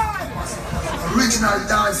this. Original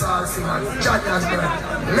dancehall singer. Johnny has been.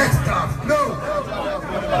 Let's talk. No.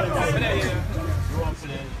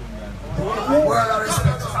 Well, I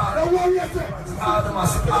respect all the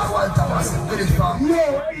massive, all Walter massive, village farmers.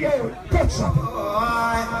 Yo, touch up.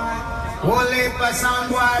 Holy person,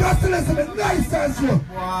 why? Just listen to nice as you.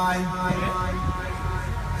 Why?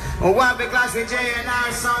 Why? Because the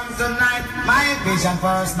JNR song tonight, my vision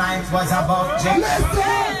first night was about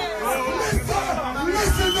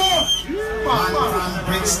Listen up. Man from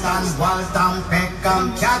Brixton, Waltham,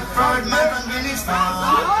 Peckham, Catford, Marron, Village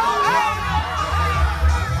Farm.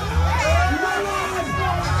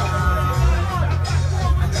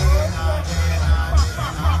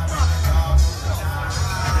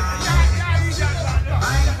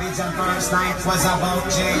 First night was about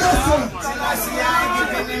Jacob. Till I see I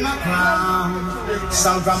giving him a crown.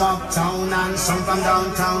 Some from uptown and some from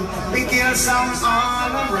downtown. We kill some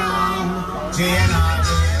all around. JNR.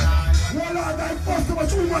 Well, I first so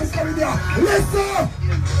much women coming there. Listen.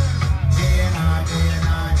 JNR, in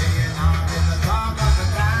the talk of the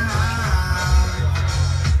town.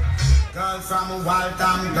 Girls from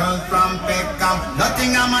Waltham, girls from Peckham,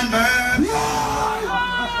 Nottingham and Birmingham.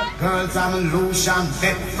 Girls from Lewisham,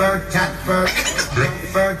 Bedford, Catford,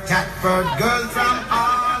 Bedford, Catford. Girls from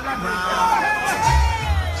all around.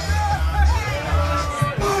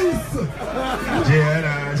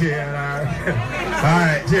 JNR.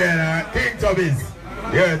 Alright, JNR. King Tubbys.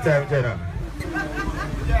 Your time, JNR.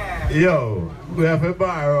 Yo, we have to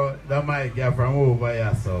borrow the mic here from over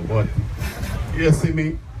here, so, but you see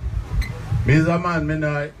me? Me's a man, me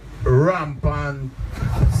not ramp and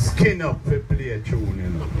skin up to play a tune, you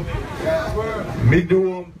know. Me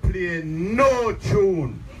don't play no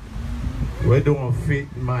tune. We don't fit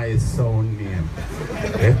my sound name.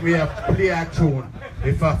 If me play a tune,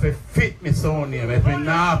 if I fit my sound name, if me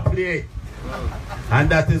not play it. And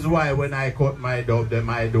that is why when I cut my dub, them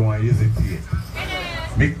I don't hesitate.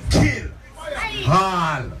 Me kill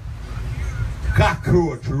all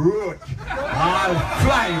cockroach, roach, all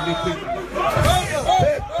fly me kill.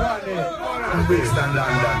 Step on it. Big stand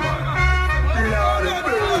London, man. Lord of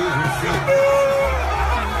mercy.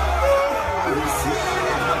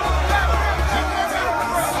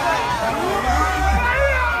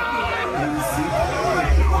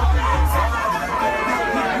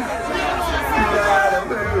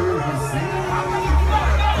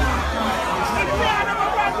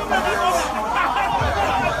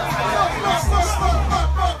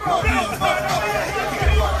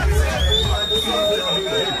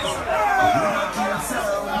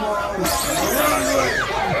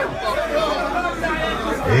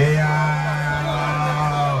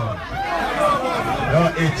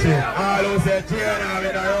 All who say JNR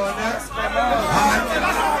in the road next.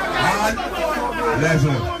 And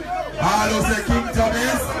legend. All who say King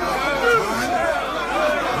Tubbys.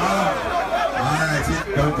 Alright,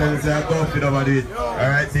 don't tell me say I don't fit over it.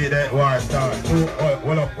 Alright, see that war start.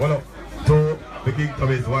 Hold up. Two, the King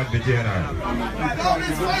Tubbys, one, the JNR.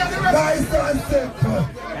 Nice and simple.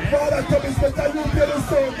 Father Tubbys, better you play the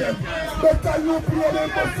sound them. Better you play them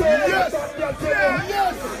for sound. Yes.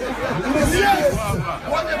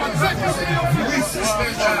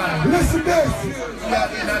 Listen this. We are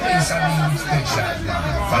in a nation special, man.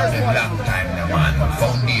 From them long time, the man.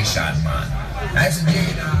 Foundation, man. Nice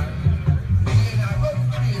JNR.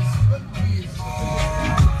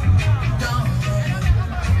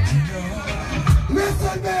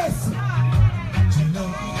 Listen this.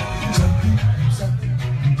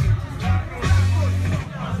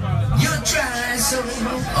 You try so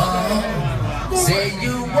hard. Say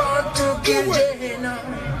you want to kill JNR,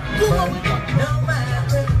 but no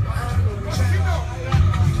matter how you try,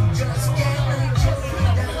 just can't let you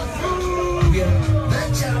down. You're the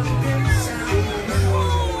champion sound.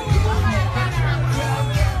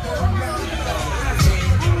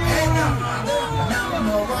 JNR,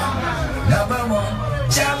 number one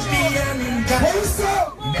champion in town.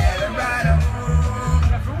 Never ride on.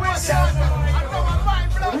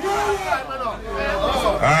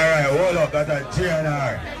 Alright, hold up, that's a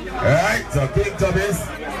JNR. Alright, so King Tubbys,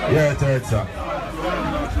 your third song.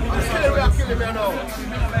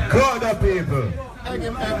 Crowd of people.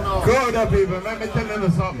 Crowd of people, let me tell you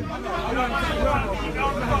something.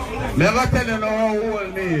 Never tell you how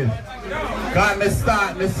old me is. Because me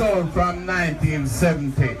start my sound from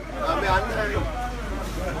 1970.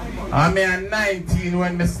 I'm 19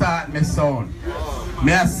 when me start my sound.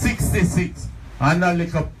 Me are 66. And a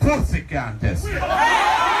little pussy can't test me.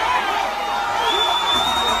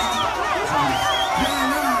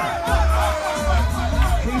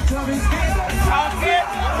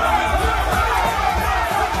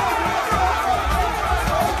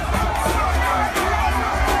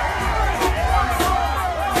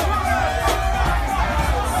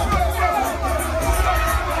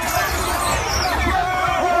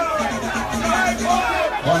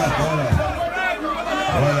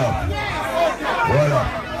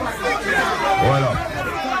 Hold up.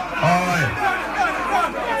 Alright.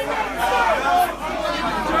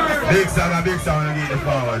 Big sound, and get the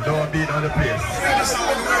forward. Don't beat on the place.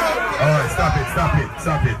 Alright, stop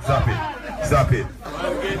it.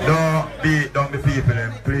 Don't beat down the people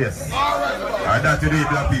in place. And that you do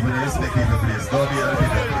black people, you respect people place. Don't beat on the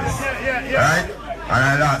people in place. Alright?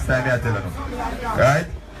 And last time I tell them. Alright?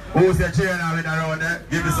 Who's the JNR with around there?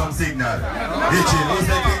 Give me some signal. Itchy, who's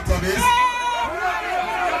the King Tubbys?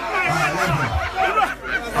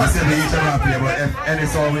 I said we each other play, but if any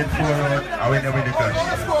song win 4 rounds, I win the clash.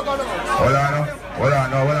 Hold on.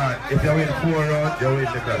 If you win 4 rounds, you win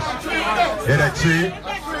the clash. You're the 3,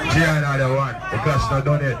 JNR the 1. The clash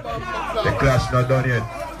not done yet.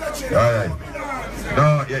 Alright. No,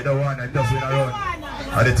 you're the 1 and just win a round.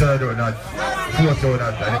 And the third round, not 4th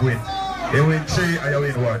round, and you win. You win 3 and you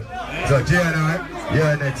win 1. So JNR,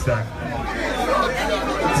 you're next time.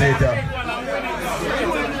 See you there.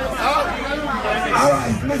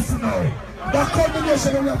 Alright, listen now. That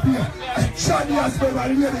combination of up here, Johnny has been a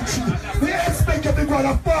really cheap. We expect you to go on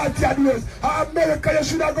a party and years. America, you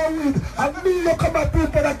should have gone with. And me, you come and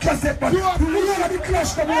prove for the cassette, but you have the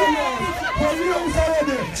clash come on. But you know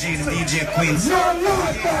already. DJ Queens. No,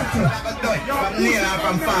 Lord, that. From near and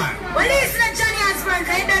from far. Well, listen to Johnny Osborne,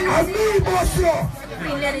 I don't know. And me, boss, you.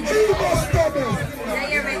 Me, boss, Tubbys.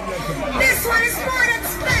 This one is more than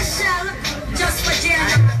special, just for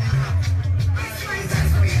Jana.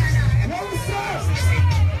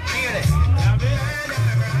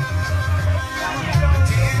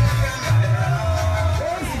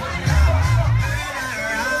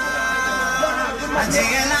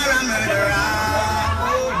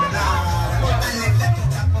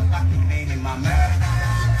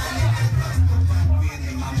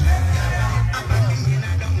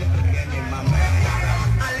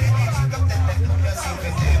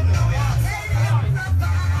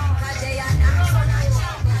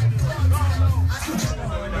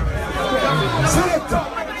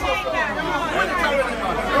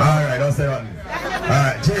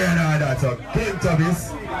 Alright, JNR that's up. King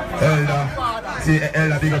Tubbys, Elder. See,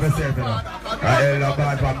 Elder, big up yourself, you know. Elder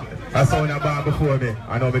bad from, I saw a band before me.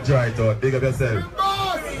 I know me try it out. Big up yourself.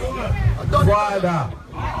 Father,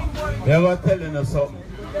 they were telling us something.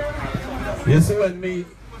 You see, when me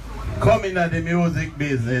come in at the music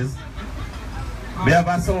business, me have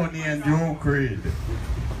a sound named Joe Creed.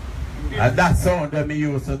 And that sound that me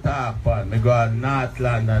used to talk on. Me go to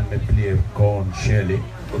Northland and me play corn shelly.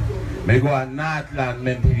 Me go to Northland,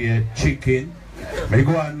 me play chicken. Me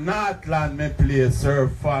go to Northland, me play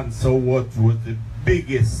surf fan. So what was the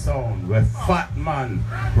biggest sound where Fat Man,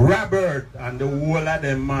 Robert and the whole of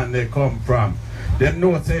them man they come from. Them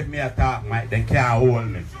know say if me attack Mike, they can't hold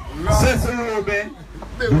me. Cecil Ruben,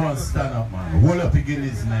 don't stand up, man. Hold up your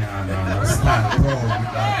gillies now and stand proud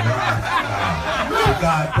with that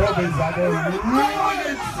because Tubbys are the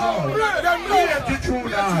rolling sound. Here to true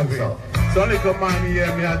now. So little man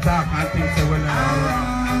hear me attack and think say when I'm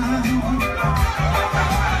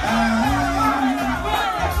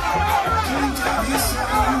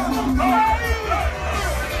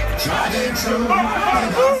Trying to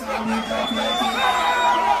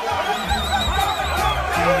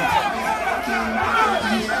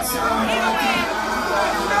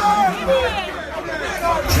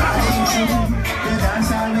the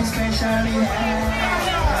dance all especially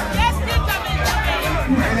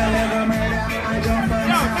murder, never murder, I jump on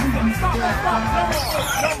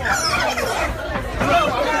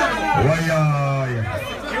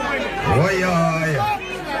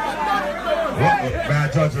Man,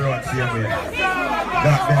 judge around same way.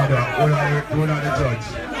 That better, who are the judge?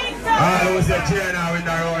 All who say JNR in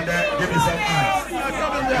the road there, give me some hands.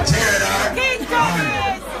 JNR, hand.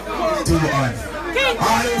 2 hands.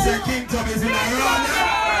 All who say King Tubbys in the road there.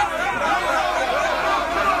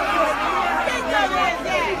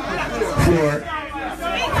 4,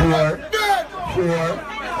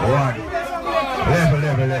 1.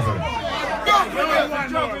 Level.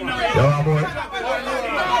 You want more?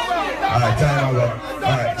 Alright, time over.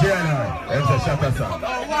 Alright, JNR, let's shut us up.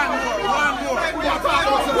 Alright,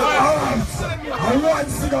 I want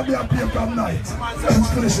cigar be a paper night. Let's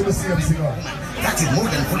finish with the same cigar. That is more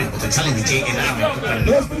than fully potentially the JNR.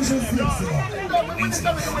 Let's finish with the same cigar.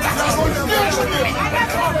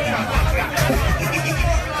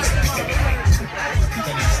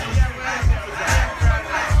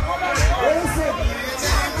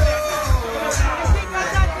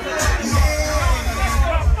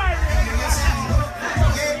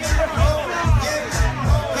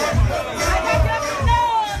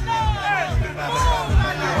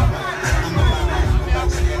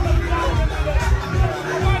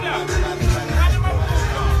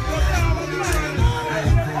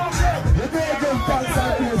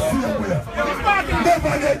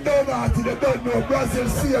 They don't know Brazil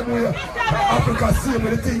same way, Africa same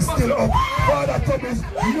way, the thing's still up. Father Tubbys,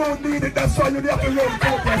 you don't need it, that's why you have to run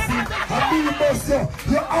Cobra, see. And me boss you,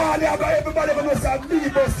 you all have everybody gonna say me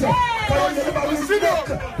boss you. Because you never win duck,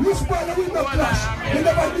 which brother win the clash? You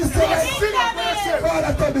never miss the life.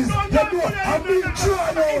 Father Tubbys, you know, I'm being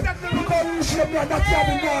drawn out. Because you should be not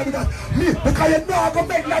having now with that. Me, because you know I'm gonna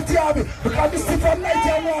make that yabby. Because this is from night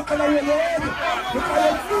and walk on the road.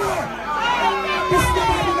 Because you know, this is the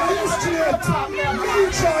straight. Me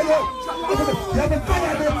try you. You have to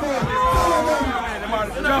fire them, man. Fire them.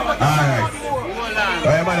 Alright.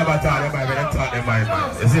 I'm man about talk them, man. Talk them, man.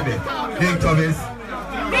 You see me? King Tubbys.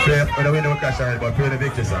 Play for the window cash out, but play the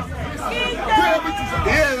victory song.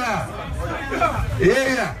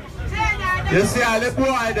 Yeah. You see all the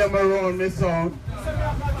boy them around me son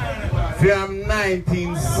from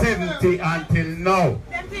 1970 until now.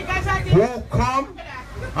 Who come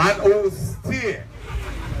and who stay.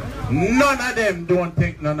 None of them don't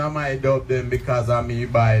take none of my dub them because of me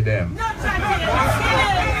buy them. Me I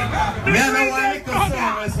know one little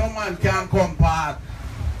song where some man can come part.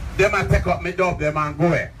 Them a take up me dub them and go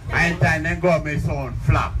away. And time then go me sound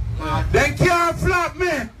flap. They can't flap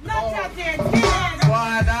me.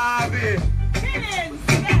 What have it? They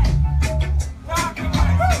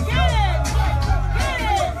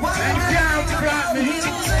can't flap me.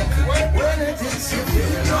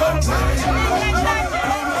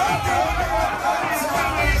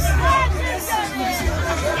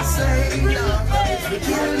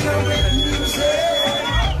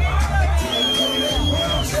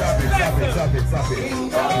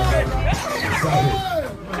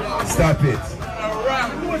 Stop it.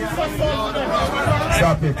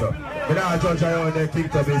 Stop it. But now I judge I own the King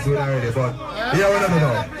Tubbys win already, but yeah, we don't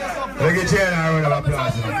know. Look at Jane and a round of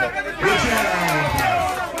applause. Look at Jane and a round of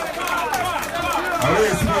applause. I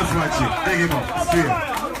really sportsmanship. Big him up. Straight.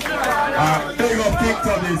 Big up King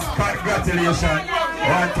Tubbys. Congratulations.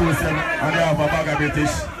 127. And they have a bag of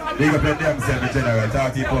British. Big up themselves in general.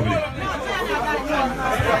 Talk to the public.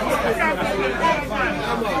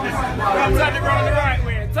 Turn it round the right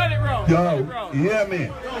way. Turn it round. Yo, you hear me?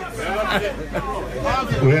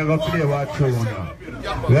 We are going to play what tune now.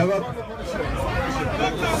 We are going to...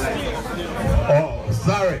 Oh,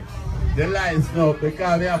 sorry. The lights now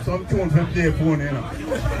because we have some tune from play phone, you know.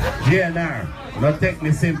 JNR. Not take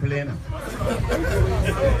me simply, you know.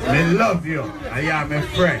 Me love you. And you are my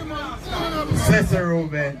friend. Cesar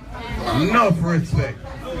Ruben. Enough respect.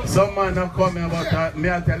 Some man have come about that. Me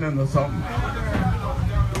I tell you something.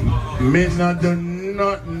 Me not do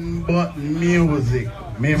nothing but music.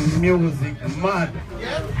 Me music mad.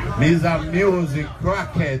 Me's a music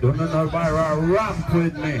crackhead. Don't know nobody ramp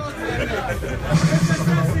with me.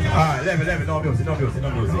 Alright, let me, no music. No music. No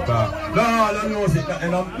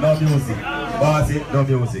music. Boss it, no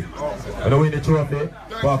music. You know win the trophy?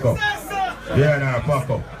 Pack up. Yeah, now, pack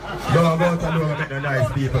up. Don't go to do make the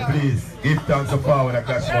nice people, please. Give thanks and power when I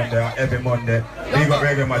Clash Monday every Monday. Big up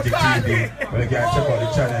Reggae Magic TV. When you can check out the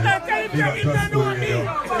channel. Big up Just School Radio.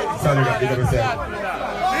 Salute up, big up yourself.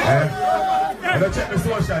 I don't check the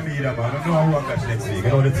social media, man. I don't know who I catch next week. I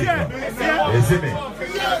know the thing, man. You see me?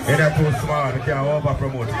 When they're too small, I can't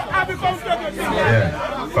over-promote it.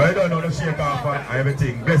 Yeah. But I don't know the shake off and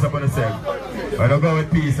everything. Bless up on yourself. I don't go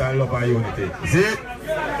with peace and love and unity. See it?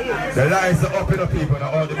 The lights are up in the people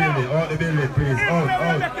now. All the building, please. Out.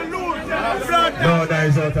 No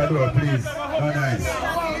nice out the door, please. No nice.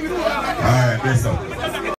 Alright, bless up.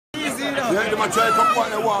 Yeah, they might try to come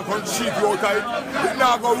on and walk on cheap you outside. It's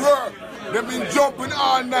not gonna work. They've been jumping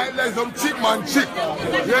all night like some chick man chick.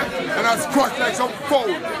 Yeah? And I squat like some foul.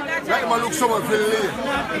 Like them look someone feel late.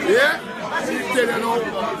 Yeah? See tell you now,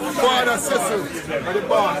 Father Cecil at the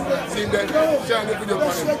bar. See them shine the video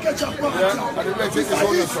for him. Yeah? And the next thing is on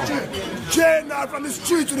the song. Jane from the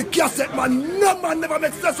street to the cassette man. No man never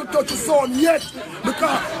makes Cecil touch his son yet.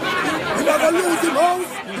 Because he's not gonna lose his house,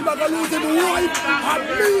 he's not gonna lose his wife. And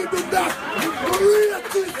me do that.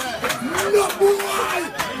 Greatest. No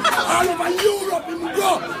boy. All over Europe in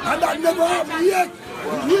go, and that never happened yet.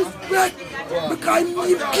 Respect, because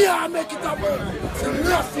you can't make it happen.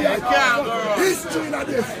 History in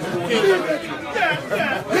this.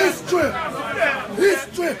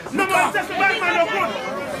 History. No man just man no good.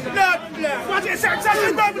 What is that? That's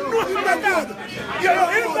not good. You're not good. You're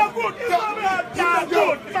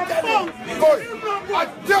good. I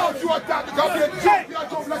doubt you attack the government.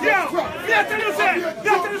 Yeah, tell you say,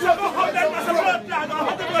 go hold that as a blood plan.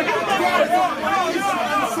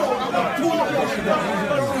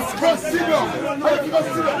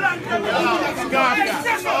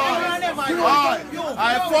 I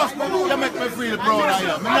first you make me feel proud of you.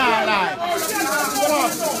 I'm not lying.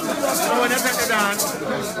 When you take it down,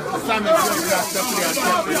 Sammy Jones has to play a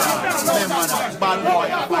step with that. Remember that. Bad boy.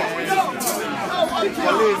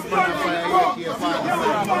 Police man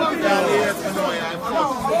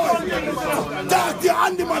Dirty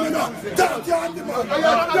handyman, you know. Dirty handyman.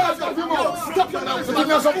 Stop your now. Give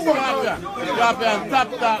me some food. Stop and tap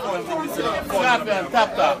that one. Stop and tap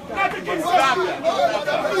that. Stop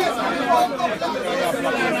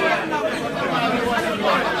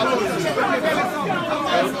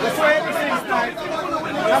That's why everything starts.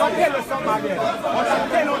 I'm tell you something again. But I'm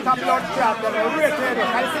telling you, blood clot, they're rated.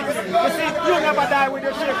 You see, you never die with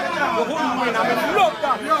your shit. You wouldn't win. I mean, look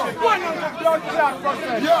that. 100 blood clot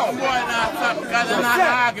 %. Yo, boy, not stop because it's not an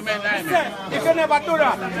argument. If you never do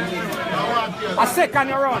that, A second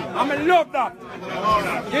run. I love that.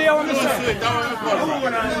 You hear what I'm saying?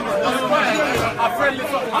 A friendly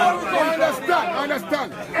something. I understand.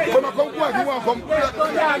 When I come back, you want to come with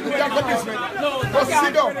the accomplishment. Just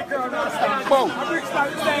sit down. Bow.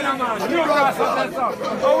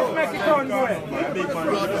 Don't make it run go.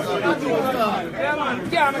 Yeah, man.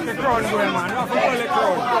 Can't make it run go, man. You have to pull it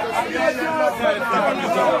run.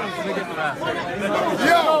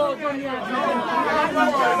 Yo.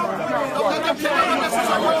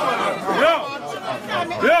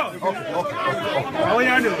 How are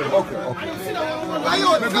you doing?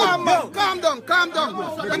 Calm down.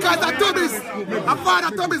 Because the Tubbys, a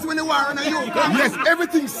father Tubbys when they were on you. Yes,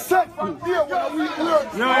 everything's set from here when we learn.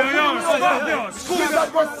 Yo. School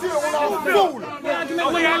that was here when I was fool. How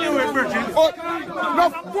are you doing, Virgin? No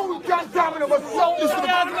fool can't tell me about something.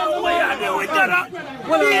 How are you doing, Dada?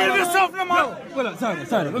 Behave yourself, no man.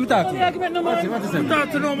 Sorry, let me talk to you. Talk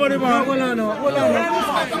to nobody, man. Hold on.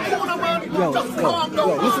 Yo,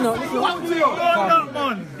 listen up.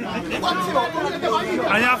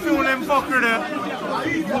 And you feel them fucker there.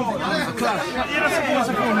 Clash. You're not supposed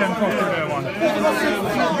to feel them fucker there, man.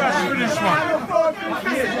 That's British, man.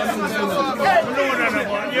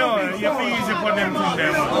 Yo, you feel easy for them thing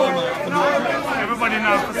there, man. Everybody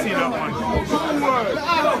now to see that one.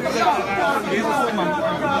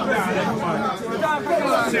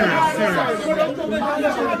 Serious.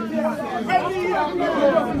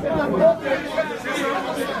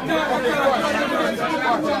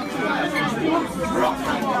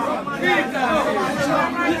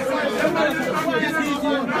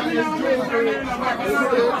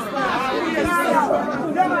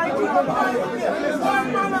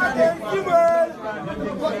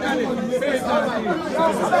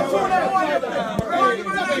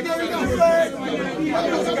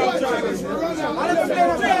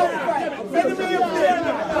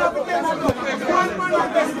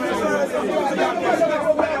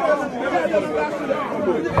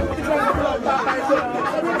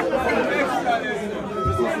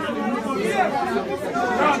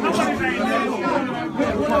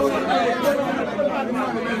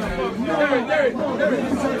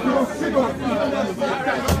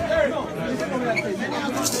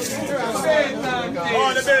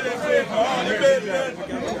 All the buildings,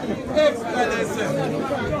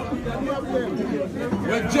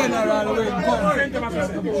 With General, we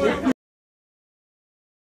come.